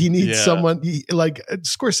school. He needs someone like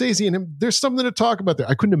Scorsese and him. There's something to talk about there.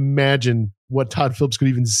 I couldn't imagine what Todd Phillips could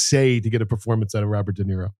even say to get a performance out of Robert De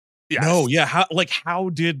Niro. Yes. No, how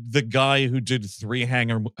did the guy who did 3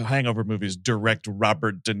 Hangover movies direct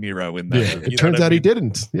Robert De Niro in that? Yeah, it turns out he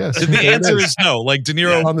didn't. Yes. The answer is no. Like, De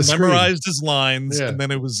Niro memorized his lines, and then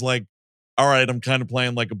it was like, all right, I'm kind of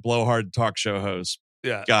playing like a blowhard talk show host.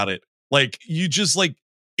 Yeah. Got it. Like, you just like,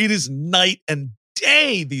 it is night and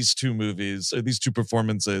day, these two movies, or these two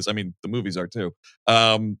performances. I mean, the movies are too.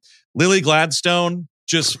 Lily Gladstone,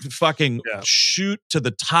 just fucking shoot to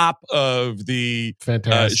the top of the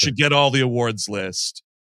fantastic. Should get all the awards list.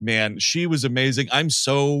 Man, she was amazing. I'm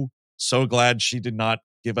so glad she did not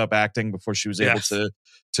give up acting before she was able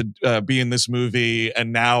to be in this movie.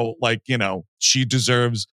 And now, like, you know, she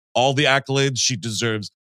deserves all the accolades. She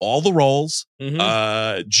deserves all the roles.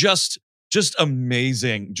 Just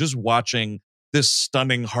amazing. Just watching this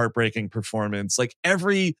stunning, heartbreaking performance. Like,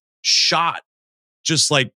 every shot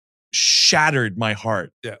just like shattered my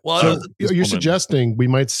heart. Yeah. Well, so you're suggesting we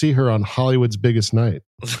might see her on Hollywood's Biggest Night?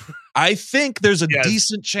 I think there's a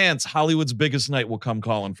decent chance Hollywood's Biggest Night will come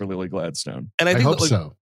calling for Lily Gladstone. And I think hope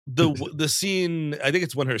so. The scene, I think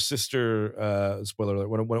it's when her sister, spoiler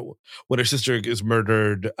alert, when her sister is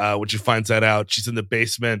murdered, when she finds that out, she's in the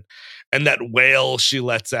basement, and that wail she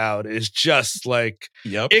lets out is just like,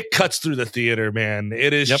 it cuts through the theater, man.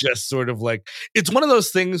 It is just sort of like, it's one of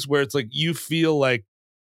those things where it's like, you feel like,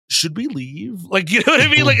 should we leave? Like, you know what I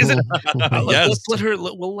mean? Like, is it?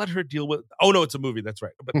 We'll let her deal with. Oh no, it's a movie. That's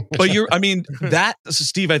right. But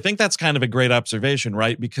Steve, I think that's kind of a great observation,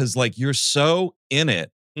 right? Because like, you're so in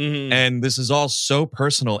it, and this is all so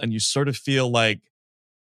personal, and you sort of feel like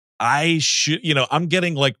I should, you know, I'm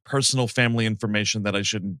getting like personal family information that I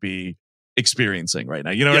shouldn't be experiencing right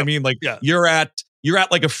now. You know what I mean? Like, you're at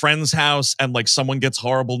like a friend's house, and like someone gets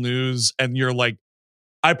horrible news, and you're like,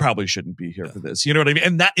 I probably shouldn't be here for this. You know what I mean?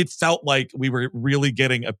 And that it felt like we were really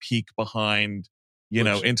getting a peek behind, you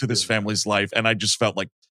know, into this family's life. And I just felt like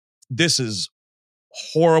this is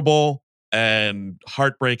horrible and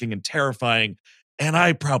heartbreaking and terrifying. And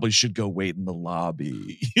I probably should go wait in the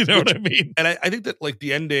lobby. You know what I mean? And I think that like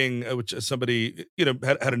the ending, which somebody, you know,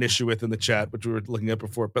 had an issue with in the chat, which we were looking at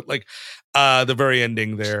before, but like the very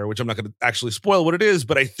ending there, which I'm not going to actually spoil what it is,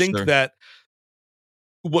 but I think that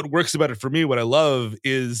what works about it for me, what I love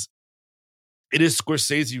is it is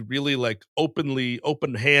Scorsese really like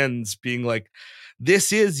open hands being like,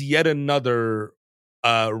 this is yet another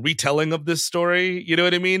retelling of this story. You know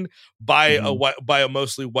what I mean? By a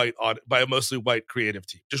mostly white creative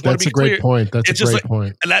team. Just want to be a great point. That's a great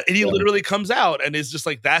point. And he literally comes out and is just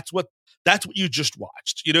like, that's what you just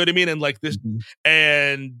watched. You know what I mean? And like this,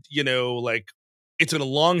 and you know, like it's in a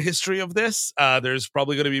long history of this. There's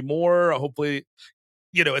probably going to be more, hopefully,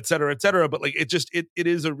 you know, et cetera, but like, it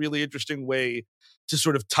is a really interesting way to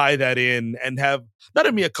sort of tie that in and have not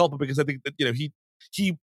a mea culpa, because I think that, you know,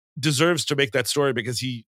 he deserves to make that story because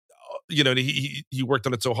he, you know, he worked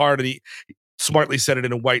on it so hard, and he smartly said it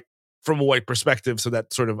in a white from a white perspective, so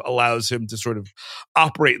that sort of allows him to sort of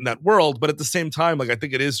operate in that world. But at the same time, like I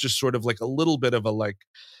think it is just sort of like a little bit of a like,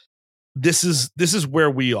 this is where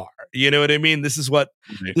we are. You know what I mean? This is what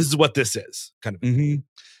this is kind of. Mm-hmm.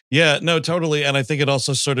 Yeah, no, totally. And I think it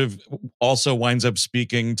also sort of also winds up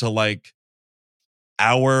speaking to like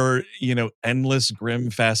our, endless grim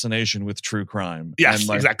fascination with true crime. Yes, and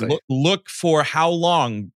like, exactly. Look for how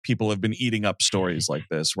long people have been eating up stories like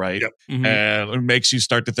this, right? Yep. Mm-hmm. And it makes you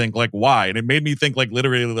start to think like, why? And it made me think like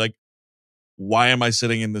literally like, why am I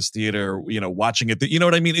sitting in this theater, watching it? You know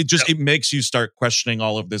what I mean? It just, it makes you start questioning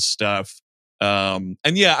all of this stuff. And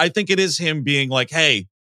yeah, I think it is him being like, hey,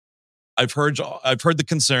 I've heard the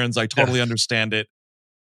concerns. I totally understand it.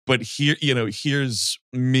 But here, here's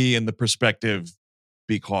me in the perspective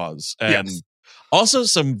because. And also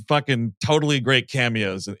some fucking totally great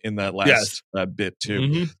cameos in that last bit too.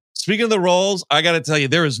 Mm-hmm. Speaking of the roles, I got to tell you,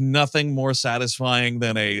 there is nothing more satisfying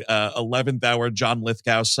than a 11th hour John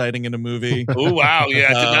Lithgow sighting in a movie. Oh, wow. Yeah,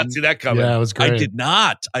 I did not see that coming. Yeah, it was great.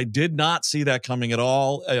 I did not see that coming at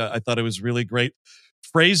all. I thought it was really great.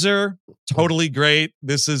 Fraser, totally great.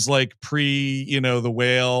 This is like pre, the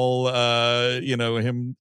whale,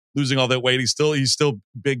 him losing all that weight. He's still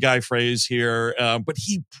big guy Fraser here, but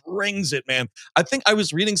he brings it, man. I think I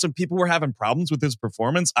was reading some people were having problems with his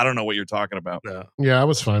performance. I don't know what you're talking about. Yeah, I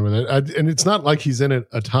was fine with it. And it's not like he's in it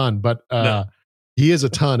a ton, but he is a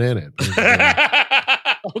ton in it.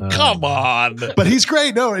 Oh, come on. But he's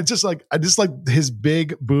great. No, it's just like, I just like his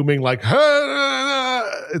big booming, like,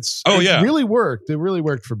 it really worked. It really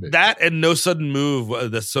worked for me. That and No Sudden Move,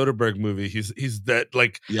 the Soderbergh movie. He's that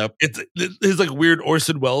like, it's his like weird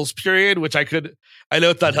Orson Welles period, which I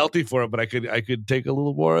know it's not healthy for him, but I could take a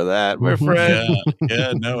little more of that, my friend.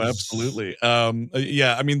 Yeah, no, absolutely. I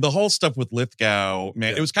mean, the whole stuff with Lithgow,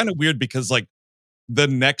 man, it was kind of weird because like, the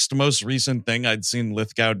next most recent thing I'd seen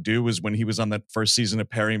Lithgow do was when he was on that first season of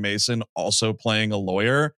Perry Mason, also playing a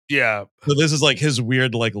lawyer. Yeah. So this is like his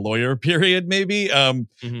weird like lawyer period, maybe.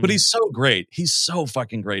 But he's so great. He's so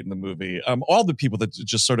fucking great in the movie. All the people that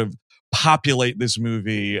just sort of populate this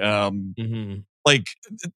movie. Like,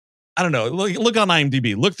 I don't know. Look on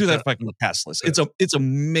IMDb. Look through that fucking cast list. It's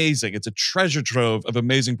amazing. It's a treasure trove of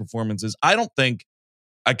amazing performances. I don't think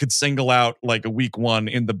I could single out like a weak one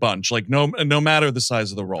in the bunch, like no matter the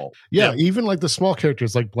size of the role. Yeah, even like the small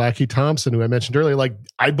characters like Blackie Thompson, who I mentioned earlier, like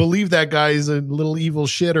I believe that guy is a little evil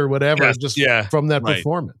shit or whatever, from that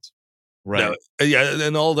performance. Right.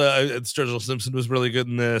 And all the Sturgill Simpson was really good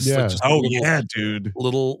in this. Yeah. Like dude.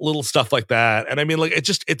 Little stuff like that. And I mean, like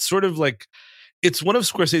it's sort of like it's one of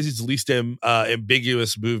Scorsese's least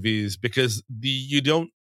ambiguous movies because you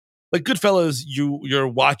don't. Like Goodfellas, you're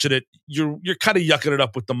watching it, you're kind of yucking it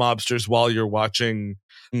up with the mobsters while you're watching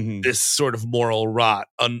this sort of moral rot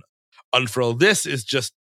unfurl. This is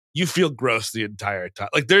just you feel gross the entire time.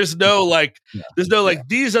 Like there's no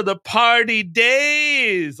these are the party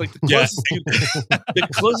days. Like the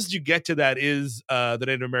closest you get to that is the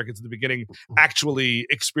Native Americans in the beginning actually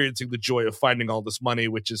experiencing the joy of finding all this money,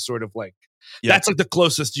 which is sort of like that's like the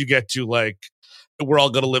closest you get to like. We're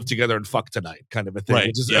all going to live together and fuck tonight kind of a thing,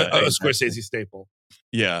 which is a Scorsese staple.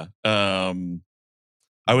 Yeah. I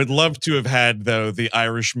would love to have had, though, the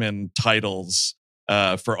Irishman titles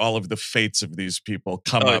for all of the fates of these people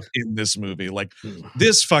come up in this movie. Like,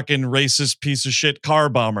 this fucking racist piece of shit car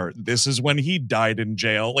bomber, this is when he died in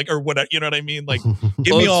jail. Like, or what, you know what I mean? Like,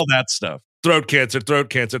 give me all that stuff. Throat cancer, throat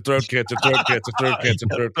cancer, throat cancer, throat cancer, throat cancer,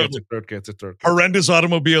 throat cancer, throat cancer, throat cancer. Horrendous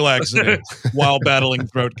automobile accident while battling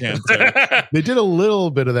throat cancer. They did a little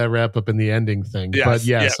bit of that wrap up in the ending thing, but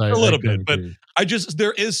yes, a little bit. But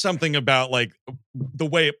there is something about like the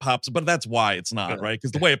way it pops, but that's why it's not, right?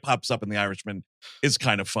 Because the way it pops up in The Irishman is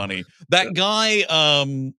kind of funny. That guy,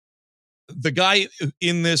 the guy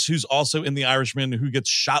in this who's also in The Irishman, who gets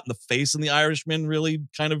shot in the face in The Irishman, really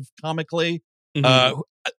kind of comically.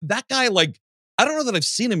 That guy, like, I don't know that I've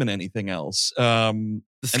seen him in anything else. The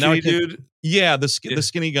skinny dude? Yeah, the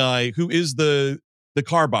skinny guy who is the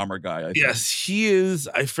car bomber guy. I think. Yes, he is.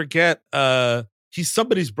 I forget. He's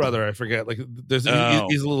somebody's brother. I forget. Like, he's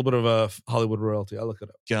a little bit of a Hollywood royalty. I'll look it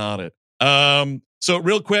up. Got it. So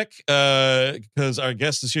real quick, because our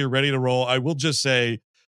guest is here ready to roll, I will just say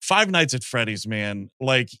Five Nights at Freddy's, man.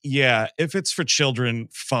 Like, yeah, if it's for children,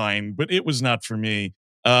 fine, but it was not for me.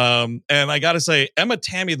 And I gotta say, Emma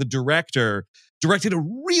Tammy, the director, directed a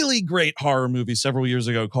really great horror movie several years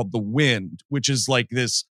ago called The Wind, which is like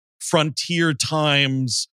this frontier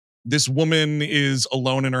times. This woman is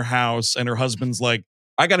alone in her house and her husband's like,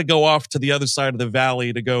 I gotta go off to the other side of the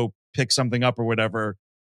valley to go pick something up or whatever.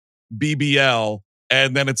 BBL.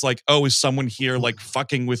 And then it's like, oh, is someone here like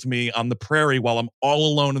fucking with me on the prairie while I'm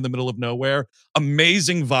all alone in the middle of nowhere?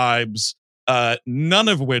 Amazing vibes. None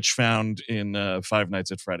of which found in Five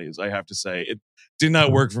Nights at Freddy's, I have to say. It did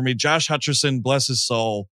not work for me. Josh Hutcherson, bless his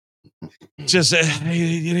soul. Just,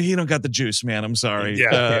 you don't got the juice, man. I'm sorry.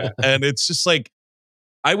 And it's just like,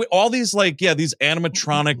 all these these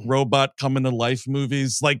animatronic robot come to life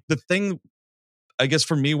movies. Like the thing, I guess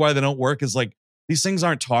for me, why they don't work is like, these things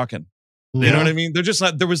aren't talking. You know what I mean? They're just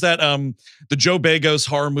not. There was that the Joe Bagos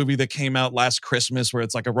horror movie that came out last Christmas where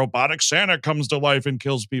it's like a robotic Santa comes to life and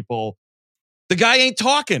kills people. The guy ain't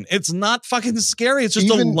talking. It's not fucking scary. It's just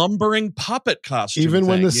a lumbering puppet costume. Even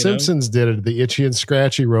when The Simpsons did it, the Itchy and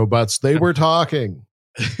Scratchy robots, they were talking.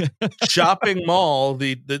 Shopping Mall,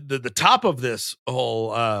 the top of this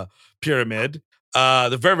whole pyramid,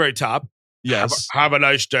 the very, very top. Yes. Have a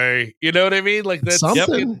nice day. You know what I mean? Like that's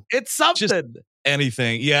something. It's something. Just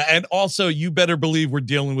anything. Yeah. And also, you better believe we're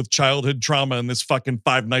dealing with childhood trauma in this fucking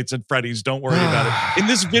Five Nights at Freddy's. Don't worry about it. In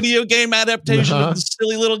this video game adaptation of the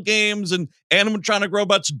silly little games and animatronic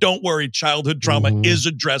robots, don't worry. Childhood trauma is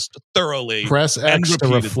addressed thoroughly. Press X to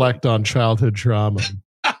reflect on childhood trauma.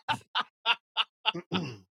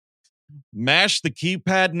 Mash the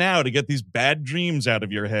keypad now to get these bad dreams out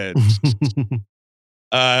of your head.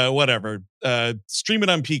 Whatever. Stream it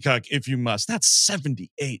on Peacock if you must. That's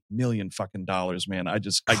 $78 million fucking dollars, man.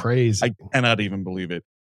 Crazy. I cannot even believe it.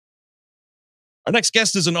 Our next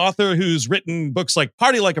guest is an author who's written books like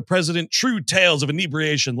Party Like a President, True Tales of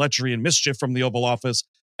Inebriation, Lechery, and Mischief from the Oval Office,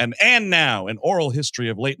 and Now, an oral history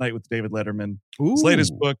of late night with David Letterman. His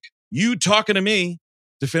latest book, You Talking to Me,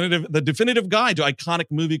 the definitive guide to iconic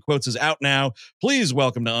movie quotes, is out now. Please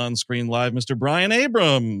welcome to On Screen Live, Mr. Brian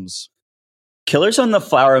Abrams. Killers on the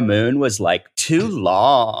Flower Moon was like too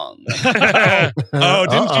long.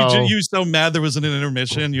 Didn't you so mad there wasn't an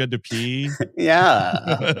intermission? You had to pee?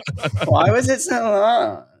 Yeah. Why was it so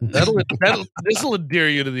long? This will endear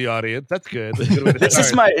you to the audience. That's good. This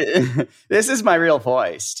is my real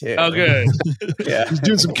voice too. Oh, good. Yeah. He's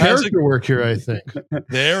doing some character work here, I think.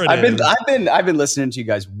 There it is. I've been listening to you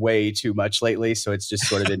guys way too much lately, so it's just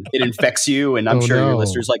sort of it infects you, and I'm sure your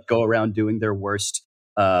listeners like go around doing their worst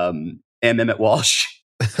Emmett Walsh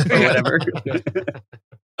or whatever.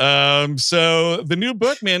 So the new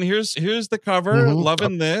book, man, here's the cover.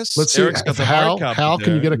 Loving this. Let's see. Eric's got the hard copy. Hal,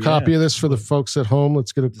 can you get a copy of this for the folks at home?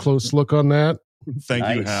 Let's get a close look on that.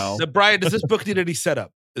 Thank you, Hal. So, Brian, does this book need any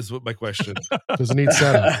setup? Is what my question. Does it need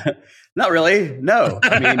setup? Not really. No.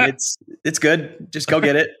 I mean, it's good. Just go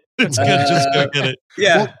get it. It's good. Just go get it.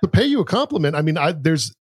 Yeah. Well, to pay you a compliment, I mean,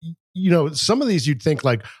 there's some of these you'd think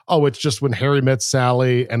like, oh, it's just When Harry Met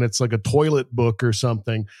Sally and it's like a toilet book or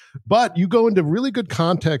something. But you go into really good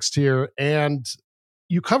context here and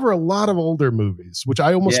you cover a lot of older movies, which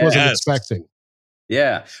I almost wasn't expecting.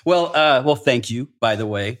 Yeah. Well, thank you, by the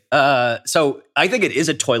way. So I think it is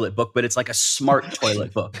a toilet book, but it's like a smart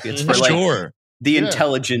toilet book. It's for like the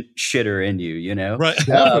intelligent shitter in you, you know? Right.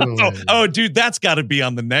 Dude, that's got to be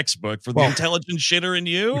on the next book for the intelligent shitter in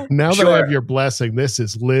you. Now that I have your blessing, this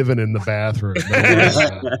is living in the bathroom.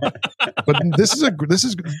 But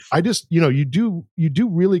you do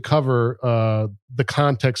really cover the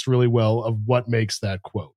context really well of what makes that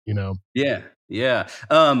quote, you know? Yeah. Yeah.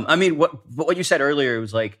 I mean, what you said earlier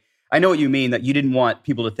was like, I know what you mean, that you didn't want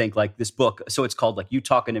people to think like this book. So it's called like You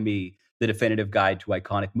Talking to Me, the definitive guide to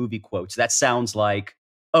iconic movie quotes. That sounds like,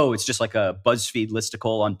 it's just like a BuzzFeed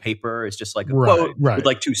listicle on paper. It's just like a quote with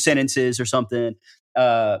like 2 sentences or something.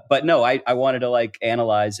 But no, I wanted to like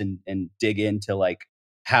analyze and dig into like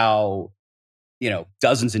how,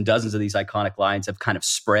 dozens and dozens of these iconic lines have kind of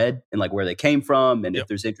spread and like where they came from. And if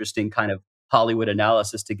there's interesting kind of Hollywood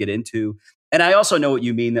analysis to get into. And I also know what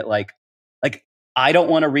you mean that like I don't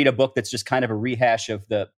want to read a book that's just kind of a rehash of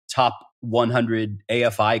the top 100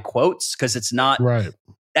 AFI quotes, because it's not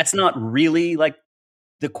that's not really like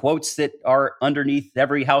the quotes that are underneath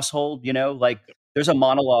every household, like there's a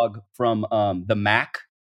monologue from the Mac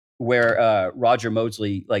where Roger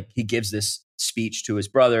Mosley, like he gives this speech to his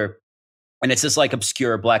brother, and it's this like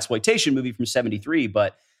obscure blaxploitation movie from 1973,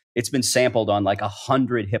 but it's been sampled on like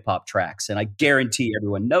 100 hip hop tracks. And I guarantee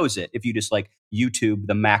everyone knows it. If you just like YouTube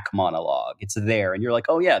the Mac monologue, it's there. And you're like,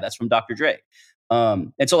 oh yeah, that's from Dr. Dre.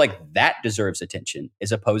 And so like that deserves attention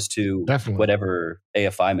as opposed to whatever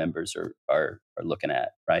AFI members are looking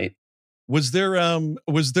at. Right. Was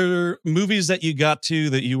there movies that you got to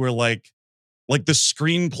that you were like the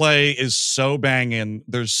screenplay is so banging.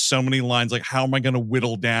 There's so many lines. Like, how am I going to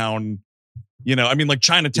whittle down, I mean, like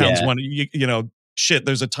Chinatown's one, shit,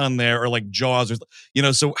 there's a ton there, or like Jaws, or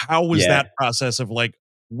so how was that process of like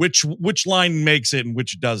which line makes it and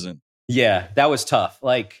which doesn't? Yeah, that was tough.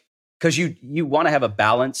 Like, because you want to have a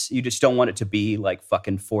balance. You just don't want it to be like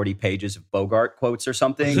fucking 40 pages of Bogart quotes or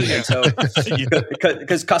something. And so,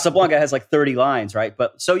 because Casablanca has like 30 lines, right?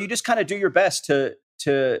 But so you just kind of do your best to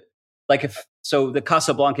like, if so the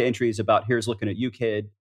Casablanca entry is about here's looking at you, kid.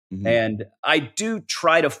 Mm-hmm. And I do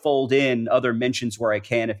try to fold in other mentions where I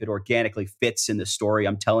can if it organically fits in the story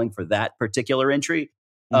I'm telling for that particular entry.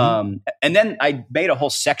 Mm-hmm. And then I made a whole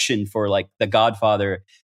section for like The Godfather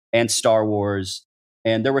and Star Wars.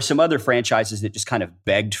 And there were some other franchises that just kind of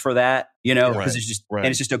begged for that, you know, because it's just and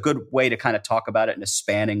it's just a good way to kind of talk about it in a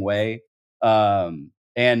spanning way. And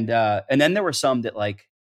then there were some that like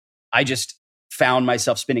I just found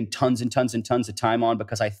myself spending tons and tons and tons of time on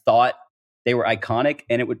because I thought they were iconic,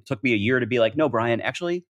 and took me a year to be like, no, Brian,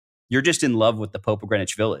 actually, you're just in love with the Pope of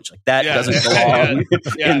Greenwich Village. Like that doesn't belong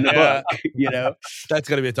in the book, you know? That's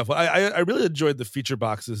going to be a tough one. I really enjoyed the feature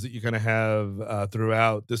boxes that you kind of have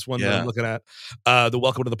throughout. This one that I'm looking at, the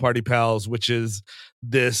Welcome to the Party Pals, which is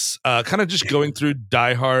this kind of just going through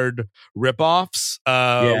Die Hard ripoffs.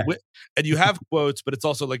 And you have quotes, but it's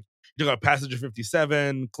also like, you got Passenger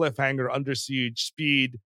 57, Cliffhanger, Under Siege,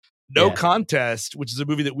 Speed, No Contest, which is a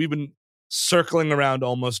movie that we've been circling around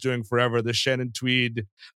almost doing forever, the Shannon Tweed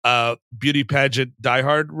beauty pageant Die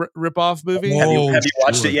Hard ripoff movie. Have you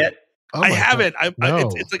watched it yet? I haven't.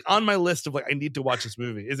 It's like on my list of like I need to watch this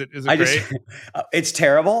movie. Is it great? It's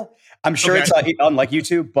terrible. I'm sure it's on like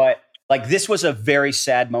YouTube, but like this was a very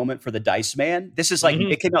sad moment for the Dice Man. This is like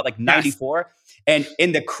it came out like 94. And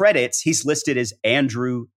in the credits, he's listed as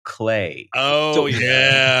Andrew Clay. Oh,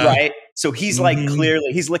 yeah. Right? So he's like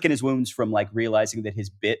clearly, he's licking his wounds from like realizing that his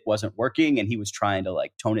bit wasn't working and he was trying to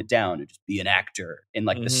like tone it down and just be an actor in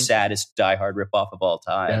like the saddest Die Hard ripoff of all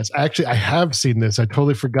time. Yes, actually, I have seen this. I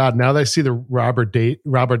totally forgot. Now that I see the Robert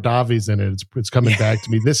Davies in it, it's coming back to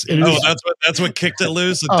me. That's what kicked it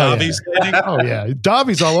loose. Davies. Yeah. Oh, yeah.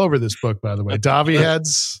 Davies all over this book, by the way. Davy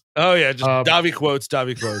heads. Oh, yeah. Just Davy quotes.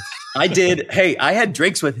 I had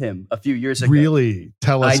drinks with him a few years ago. Really?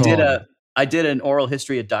 Tell us I did an oral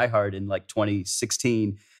history of Die Hard in like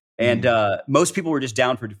 2016. And most people were just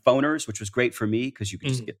down for phoners, which was great for me because you can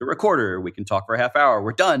just get the recorder. We can talk for a half hour.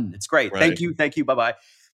 We're done. It's great. Right. Thank you. Bye-bye.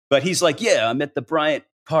 But he's like, yeah, I'm at the Bryant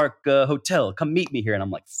Park Hotel. Come meet me here. And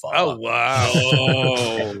I'm like, fuck. Oh, wow.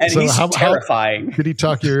 And so he's terrifying. Did he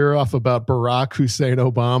talk your ear off about Barack Hussein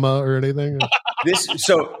Obama or anything?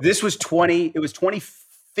 This was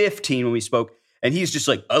 2015 when we spoke. And he's just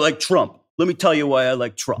like, I like Trump. Let me tell you why I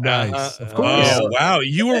like Trump. Nice. Of course. Oh, wow.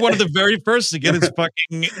 You were one of the very first to get his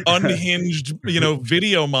fucking unhinged,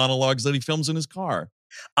 video monologues that he films in his car.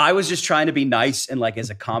 I was just trying to be nice and like as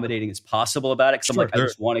accommodating as possible about it. Cause I'm like, I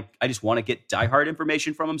just want to get Die Hard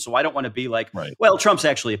information from him. So I don't want to be like, well, Trump's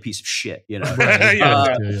actually a piece of shit, And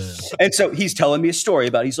so he's telling me a story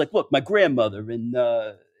about, he's like, look, my grandmother in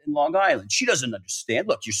Long Island, she doesn't understand.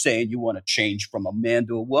 Look, you're saying you want to change from a man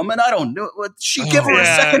to a woman. I don't know. She give her a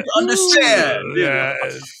second to understand. Yeah.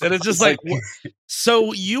 And it's just like,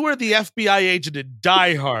 so you were the FBI agent in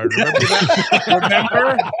Die Hard. Remember that?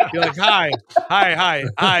 Remember? You're like, hi,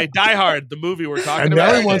 Die Hard, the movie we're talking about.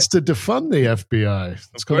 And now he wants to defund the FBI.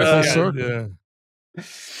 It's going full circle. Yeah.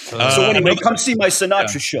 So anyway, come see my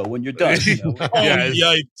Sinatra show when you're done.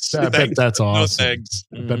 Yikes. I bet that's awesome. No thanks.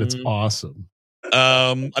 I bet it's awesome.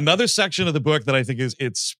 Another section of the book that I think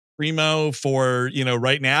it's primo for,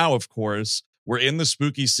 right now, of course, we're in the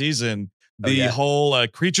spooky season, the whole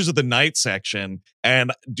Creatures of the Night section.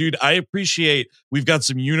 And dude, I appreciate, we've got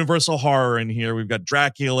some universal horror in here. We've got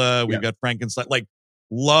Dracula, we've got Frankenstein, like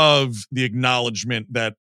love the acknowledgement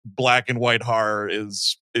that black and white horror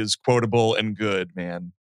is quotable and good,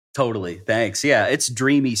 man. Totally. Thanks. Yeah. It's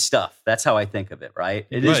dreamy stuff. That's how I think of it. Right.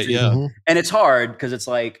 It is dreamy. And it's hard because it's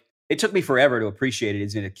like, it took me forever to appreciate it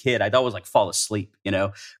as a kid. I thought it was like fall asleep,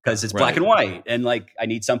 because it's black and white and like I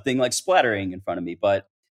need something like splattering in front of me. But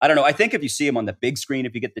I don't know. I think if you see him on the big screen,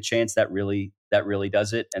 if you get the chance, that really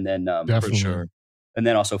does it. And then definitely. For sure. And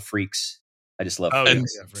then also Freaks. I just love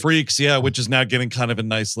Freaks, which is now getting kind of a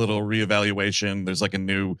nice little reevaluation. There's like a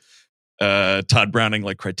new Todd Browning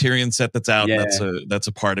like Criterion set that's out. Yeah. That's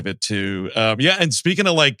a part of it too. And speaking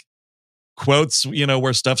of like quotes,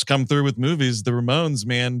 where stuff's come through with movies, the Ramones,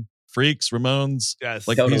 man. Freaks, Ramones,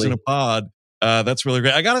 like peas in a pod. That's really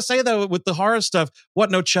great. I gotta say though, with the horror stuff, what,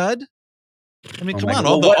 no Chud? I mean, come on,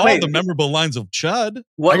 all the memorable lines of Chud.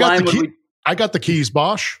 I got the keys,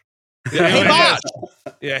 Bosch. Yeah, hey Bosch.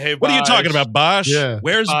 Yeah, hey Bosch. What are you talking about, Bosch? Yeah.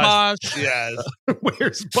 Where's Bosch? Yes.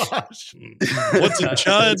 Where's Bosch? What's a Chud?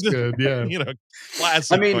 That's good. Yeah.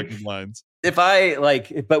 Classic fucking lines. If I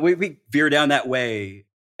but we veer down that way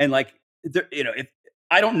and like, if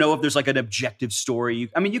I don't know if there's like an objective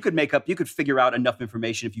story. I mean, you could figure out enough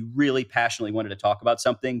information if you really passionately wanted to talk about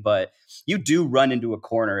something, but you do run into a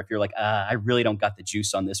corner if you're like, I really don't got the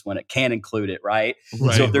juice on this one. It can't include it, right?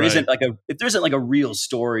 So if there isn't like a real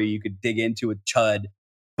story you could dig into with Chud,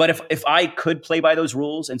 but if I could play by those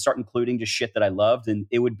rules and start including just shit that I loved, then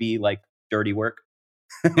it would be like dirty work.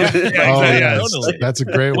 Totally. That's a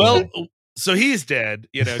great one. Well, so he's dead,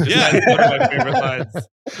 just that's one of my favorite lines.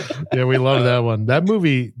 Yeah, we love that one. That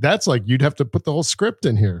movie, that's like, you'd have to put the whole script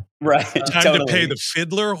in here. Right. Time to pay the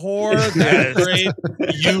fiddler whore. That's great.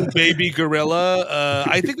 You baby gorilla.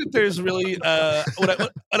 I think that there's really what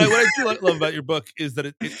I do love about your book is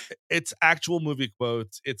that it's actual movie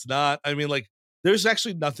quotes. It's not, I mean, like, there's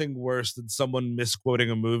actually nothing worse than someone misquoting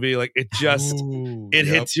a movie. Like, it just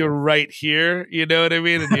hits you right here. You know what I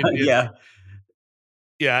mean? And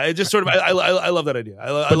yeah, it just sort of. I love that idea. I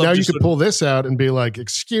but love now you could pull this out and be like,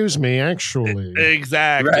 "Excuse me, actually."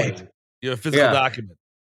 Exactly. Right. A physical document.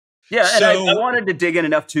 Yeah, and I wanted to dig in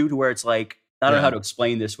enough too to where it's like, I don't know how to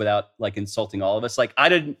explain this without like insulting all of us. Like, I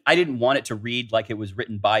didn't want it to read like it was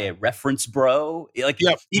written by a reference bro. Like,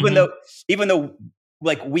 even though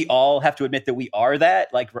like we all have to admit that we are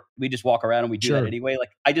that. Like, we just walk around and we do that anyway.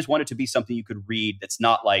 Like, I just want it to be something you could read that's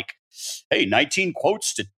not like, hey, 19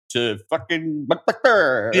 quotes to fucking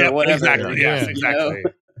or whatever. Exactly. Yeah, exactly.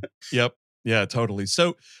 Yep. Yeah, totally.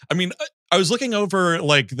 So, I mean, I was looking over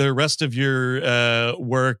like the rest of your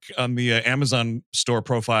work on the Amazon store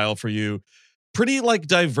profile for you. Pretty like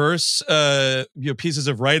diverse pieces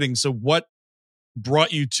of writing. So what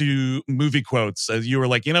brought you to movie quotes? As you were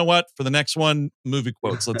like, you know what, for the next one, movie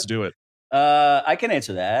quotes, let's do it. I can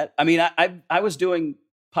answer that. I mean, I was doing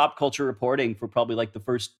pop culture reporting for probably like the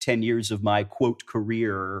first 10 years of my quote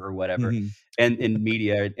career or whatever, and in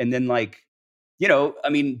media. And then like, I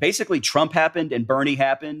mean, basically Trump happened and Bernie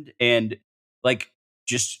happened, and like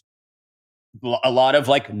just a lot of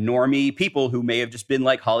like normie people who may have just been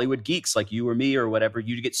like Hollywood geeks like you or me or whatever,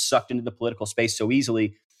 you get sucked into the political space so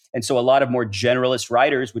easily. And so a lot of more generalist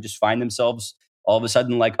writers would just find themselves all of a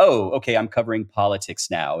sudden like, oh, okay, I'm covering politics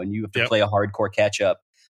now. And you have to play a hardcore catch up.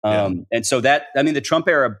 And so that, I mean, the Trump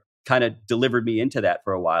era kind of delivered me into that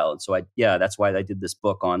for a while. And so that's why I did this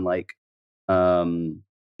book on like the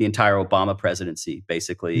entire Obama presidency,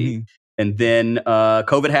 basically. And then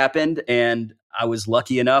COVID happened, and I was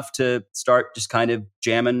lucky enough to start just kind of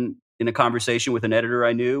jamming in a conversation with an editor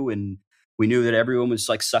I knew, and we knew that everyone was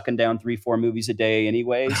like sucking down 3-4 movies a day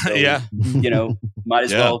anyway. So, might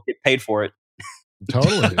as well get paid for it.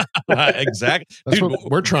 Totally. Exactly. That's Dude, what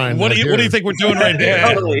we're trying. What do you think we're doing right here?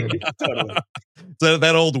 Totally. So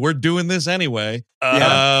that old, we're doing this anyway.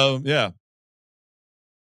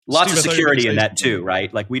 Lots Steve, of security in that too,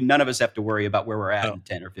 right? Like none of us have to worry about where we're at in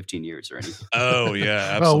 10 or 15 years or anything. Oh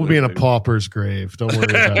yeah. Absolutely. Well, we'll be in a pauper's grave. Don't worry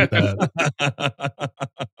about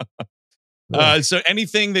that. So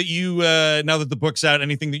anything that you, now that the book's out,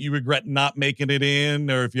 anything that you regret not making it in,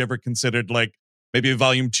 or if you ever considered like maybe a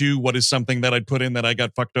volume 2, what is something that I'd put in that I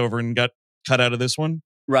got fucked over and got cut out of this one?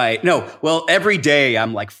 Right. No. Well, every day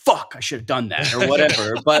I'm like, fuck, I should have done that or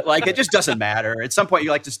whatever. But like, it just doesn't matter. At some point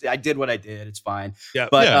you're like, I did what I did. It's fine. Yeah.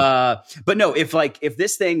 But no, if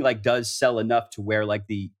this thing like does sell enough to where like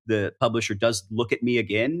the publisher does look at me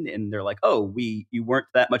again and they're like, oh, you weren't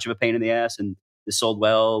that much of a pain in the ass and this sold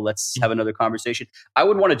well, let's have another conversation. I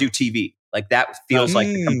would want to do TV. Like that feels like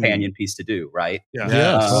the companion piece to do. Right.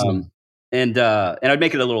 Yeah. And I'd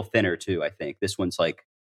make it a little thinner too. I think this one's like,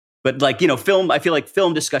 but like, film, I feel like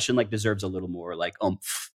film discussion like deserves a little more like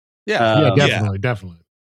oomph. Definitely.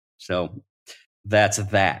 So that's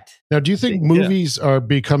that. Now, do you think movies are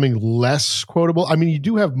becoming less quotable? I mean, you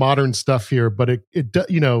do have modern stuff here, but it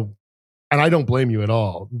and I don't blame you at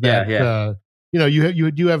all. You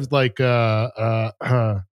do have like Get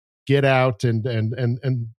Out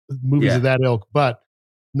and movies of that ilk, but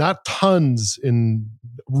not tons in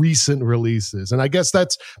recent releases. And I guess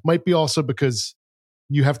that's might be also because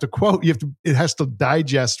you have to quote. It has to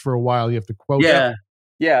digest for a while. You have to quote. Yeah.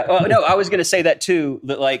 Well, no, I was going to say that too.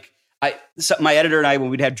 That like my editor and I, when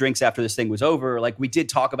we'd have drinks after this thing was over, like we did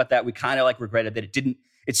talk about that. We kind of like regretted that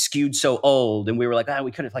it skewed so old, and we were like,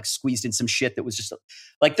 we could have like squeezed in some shit that was just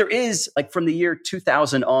like there is like from the year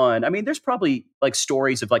 2000 on. I mean, there's probably like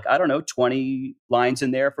stories of like, I don't know, 20 lines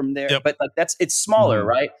in there from there, but like it's smaller,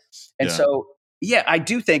 right? And so. Yeah, I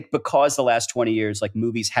do think because the last 20 years, like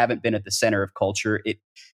movies haven't been at the center of culture, it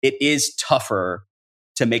is tougher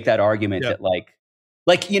to make that argument that like,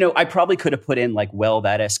 I probably could have put in like, well,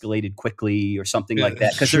 that escalated quickly or something like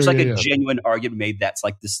that. Cause there's like a genuine argument made that's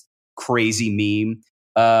like this crazy meme.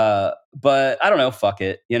 But I don't know, fuck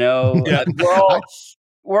it.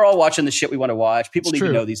 we're all watching the shit we want to watch. People need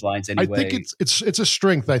to know these lines anyway. I think it's a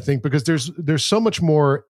strength, I think, because there's so much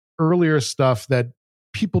more earlier stuff that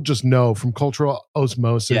people just know from cultural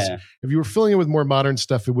osmosis. Yeah. If you were filling it with more modern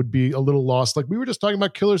stuff, it would be a little lost. Like we were just talking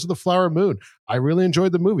about Killers of the Flower Moon. I really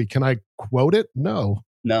enjoyed the movie. Can I quote it? No.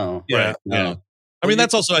 No. Yeah. Right. No. Yeah. I mean,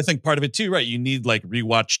 that's also, I think, part of it too, right? You need like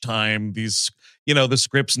rewatch time. These, the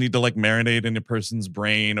scripts need to like marinate in a person's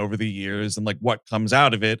brain over the years and like what comes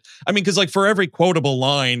out of it. I mean, because like for every quotable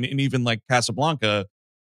line in even like Casablanca,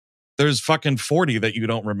 there's fucking 40 that you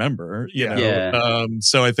don't remember, you know? Yeah.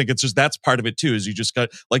 So I think it's just, that's part of it too, is you just got,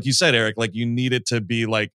 like you said, Eric, like you need it to be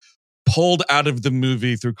like pulled out of the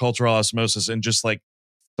movie through cultural osmosis and just like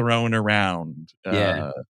thrown around.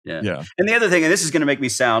 Yeah. And the other thing, and this is going to make me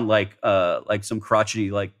sound like some crotchety,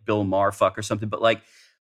 like Bill Maher fuck or something, but like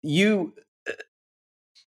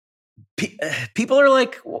people are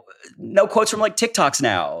like, no quotes from like TikToks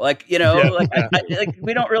now. Like, like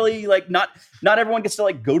we don't really like, not everyone gets to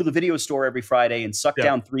like go to the video store every Friday and suck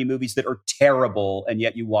down 3 movies that are terrible. And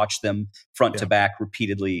yet you watch them front to back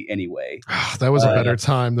repeatedly anyway. That was a better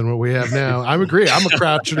time than what we have now. I agree. I'm a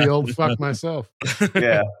crotchety old fuck myself.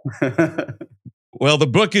 Yeah. Well, the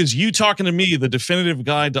book is You Talking to Me, The Definitive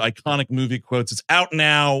Guide to Iconic Movie Quotes. It's out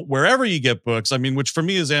now wherever you get books. I mean, which for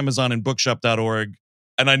me is Amazon and bookshop.org.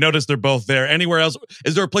 And I noticed they're both there. Anywhere else?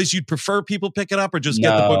 Is there a place you'd prefer people pick it up or just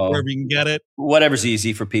get the book wherever you can get it? Whatever's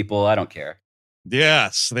easy for people. I don't care.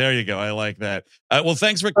 Yes, there you go. I like that. Well,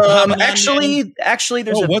 thanks for actually,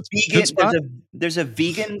 there's a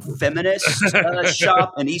vegan feminist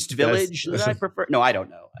shop in East Village that I prefer. No, I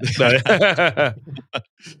don't know.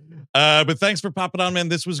 But thanks for popping on, man.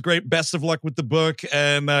 This was great. Best of luck with the book,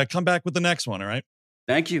 and come back with the next one. All right.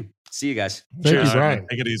 Thank you. See you guys. Thank you, Brian.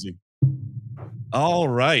 Take it easy. All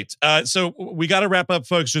right. So we got to wrap up,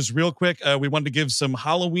 folks, just real quick. We wanted to give some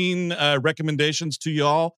Halloween recommendations to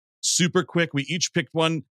y'all. Super quick. We each picked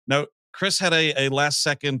one. Now, Chris had a last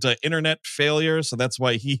second internet failure, so that's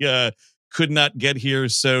why he could not get here.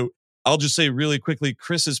 So I'll just say really quickly,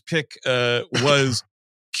 Chris's pick was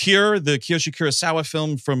Cure, the Kiyoshi Kurosawa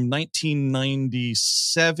film from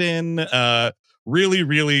 1997. Really,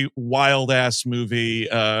 really wild ass movie.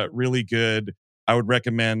 Really good. I would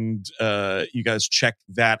recommend you guys check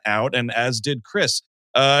that out. And as did Chris.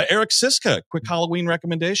 Eric Siska, quick Halloween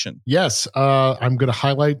recommendation. Yes, I'm going to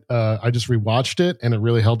highlight. I just rewatched it, and it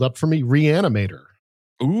really held up for me. Reanimator.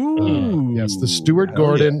 Ooh, yes, the Stuart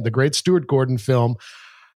Gordon, the great Stuart Gordon film.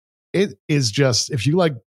 It is just, if you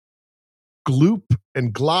like gloop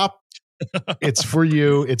and glop, it's for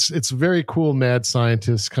you. It's very cool, mad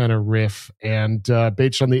scientist kind of riff, and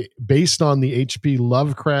based on the H.P.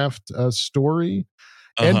 Lovecraft story.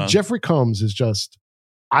 And Jeffrey Combs is just,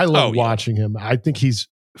 I love watching him. I think he's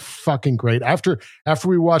fucking great. After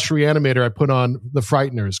we watched Reanimator, I put on The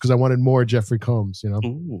Frighteners because I wanted more Jeffrey Combs.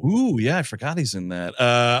 Ooh, yeah, I forgot he's in that.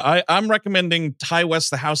 I'm recommending Ty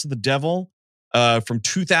West, The House of the Devil. From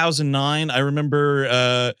 2009. I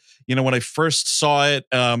remember, when I first saw it,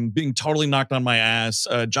 being totally knocked on my ass.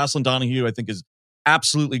 Jocelyn Donahue, I think, is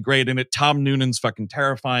absolutely great in it. Tom Noonan's fucking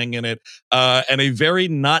terrifying in it. And a very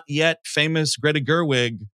not yet famous Greta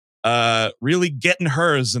Gerwig, really getting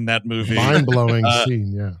hers in that movie. Mind-blowing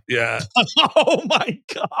scene, yeah. Oh my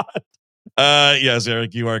God. Yes,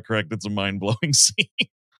 Eric, you are correct. It's a mind-blowing scene.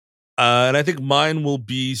 And I think mine will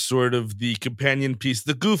be sort of the companion piece,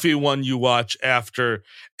 the goofy one you watch after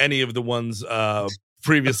any of the ones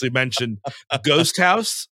previously mentioned. Ghost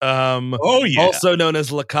House, also known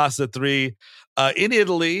as La Casa 3. In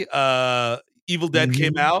Italy, Evil Dead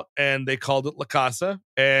came out and they called it La Casa.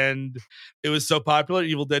 And it was so popular.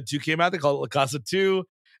 Evil Dead 2 came out. They called it La Casa 2.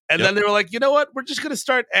 And then they were like, you know what? We're just going to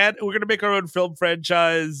start we're going to make our own film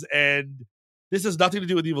franchise. And this has nothing to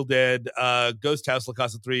do with Evil Dead. Ghost House La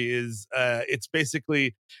Casa 3 is it's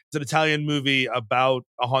an Italian movie about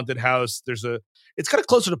a haunted house. It's kind of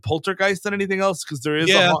closer to Poltergeist than anything else because there is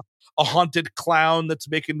a haunted clown that's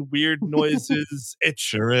making weird noises. It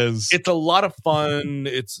sure is. It's a lot of fun.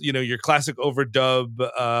 It's your classic overdub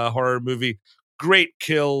horror movie. Great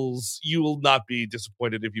kills. You will not be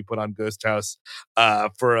disappointed if you put on Ghost House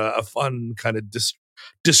for a fun kind of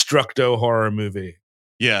destructo horror movie.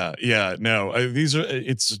 Yeah. No,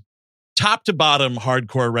 it's top to bottom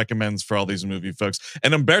hardcore recommends for all these movie folks.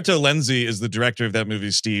 And Umberto Lenzi is the director of that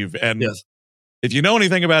movie, Steve. And if you know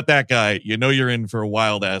anything about that guy, you're in for a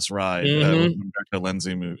wild ass ride with an Umberto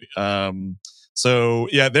Lenzi movie. So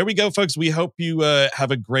yeah, there we go, folks. We hope you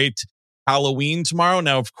have a great Halloween tomorrow.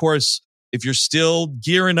 Now, of course, if you're still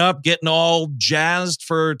gearing up, getting all jazzed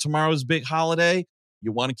for tomorrow's big holiday,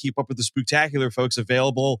 you want to keep up with the Spooktacular, folks.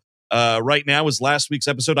 Available right now is last week's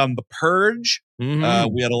episode on The Purge.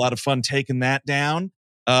 Mm-hmm. We had a lot of fun taking that down.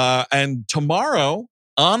 And tomorrow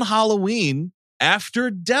on Halloween, after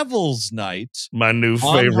Devil's Night, my new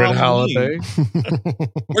favorite holiday,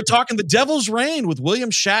 we're talking The Devil's Reign with William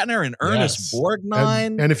Shatner and Ernest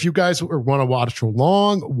Borgnine. And if you guys want to watch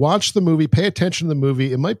along, watch the movie, pay attention to the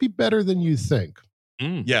movie. It might be better than you think.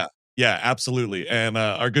 Yeah, absolutely. And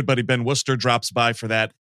our good buddy Ben Worcester drops by for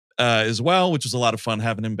that as well, which was a lot of fun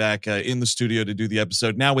having him back in the studio to do the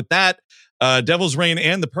episode. Now with that, Devil's Reign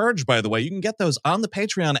and The Purge, by the way, you can get those on the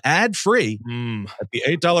Patreon ad-free at the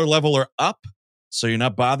 $8 level or up. So you're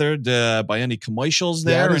not bothered by any commercials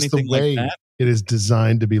there or anything like that. It is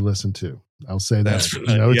designed to be listened to. I'll say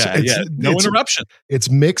that. No interruption. It's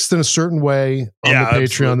mixed in a certain way on the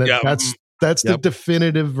Patreon. That's the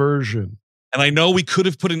definitive version. And I know we could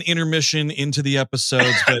have put an intermission into the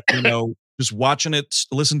episodes, but just watching it,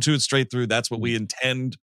 listen to it straight through. That's what we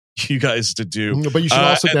intend you guys to do. But you should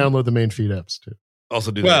also download the main feed apps too. Also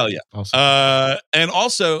do well, that. Yeah. Also. And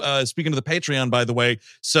also, speaking of the Patreon, by the way,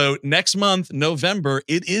 so next month, November,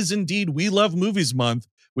 it is indeed We Love Movies Month,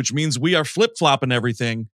 which means we are flip-flopping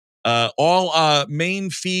everything. All main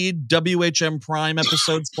feed WHM Prime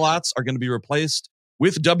episode slots are going to be replaced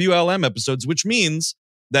with WLM episodes, which means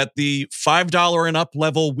that the $5 and up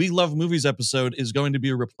level We Love Movies episode is going to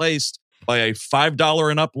be replaced by a $5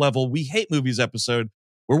 and up level We Hate Movies episode,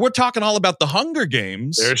 where we're talking all about the Hunger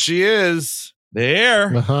Games. There she is.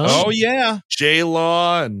 There. Uh-huh. Oh, yeah.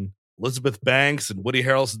 J-Law and Elizabeth Banks and Woody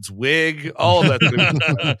Harrelson's wig. All of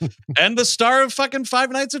that. And the star of fucking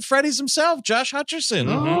Five Nights at Freddy's himself, Josh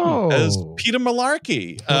Hutcherson, as Peter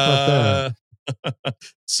Malarkey.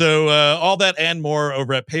 So all that and more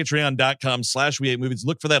over at patreon.com/we8movies.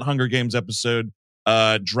 Look for that Hunger Games episode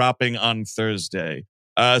dropping on Thursday.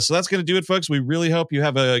 So that's going to do it, folks. We really hope you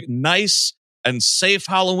have a nice and safe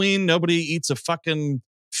Halloween. Nobody eats a fucking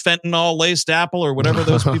fentanyl-laced apple or whatever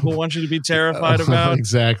those people want you to be terrified about.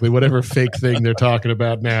 Exactly. Whatever fake thing they're talking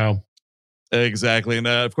about now. Exactly. And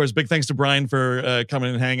of course, big thanks to Brian for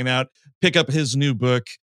coming and hanging out. Pick up his new book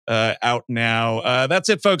out now. That's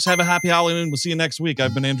it, folks. Have a happy Halloween. We'll see you next week.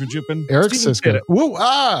 I've been Andrew Jupin. Eric Siska.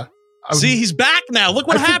 Whoa, see, he's back now. Look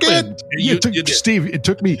what happened. Steve, it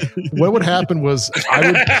took me. What would happen was I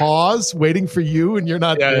would pause waiting for you and you're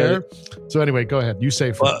not there. So anyway, go ahead. You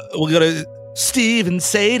say first. We'll go to Steven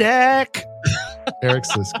Sadak. Eric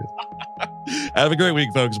Siska. Have a great week,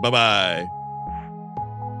 folks. Bye-bye.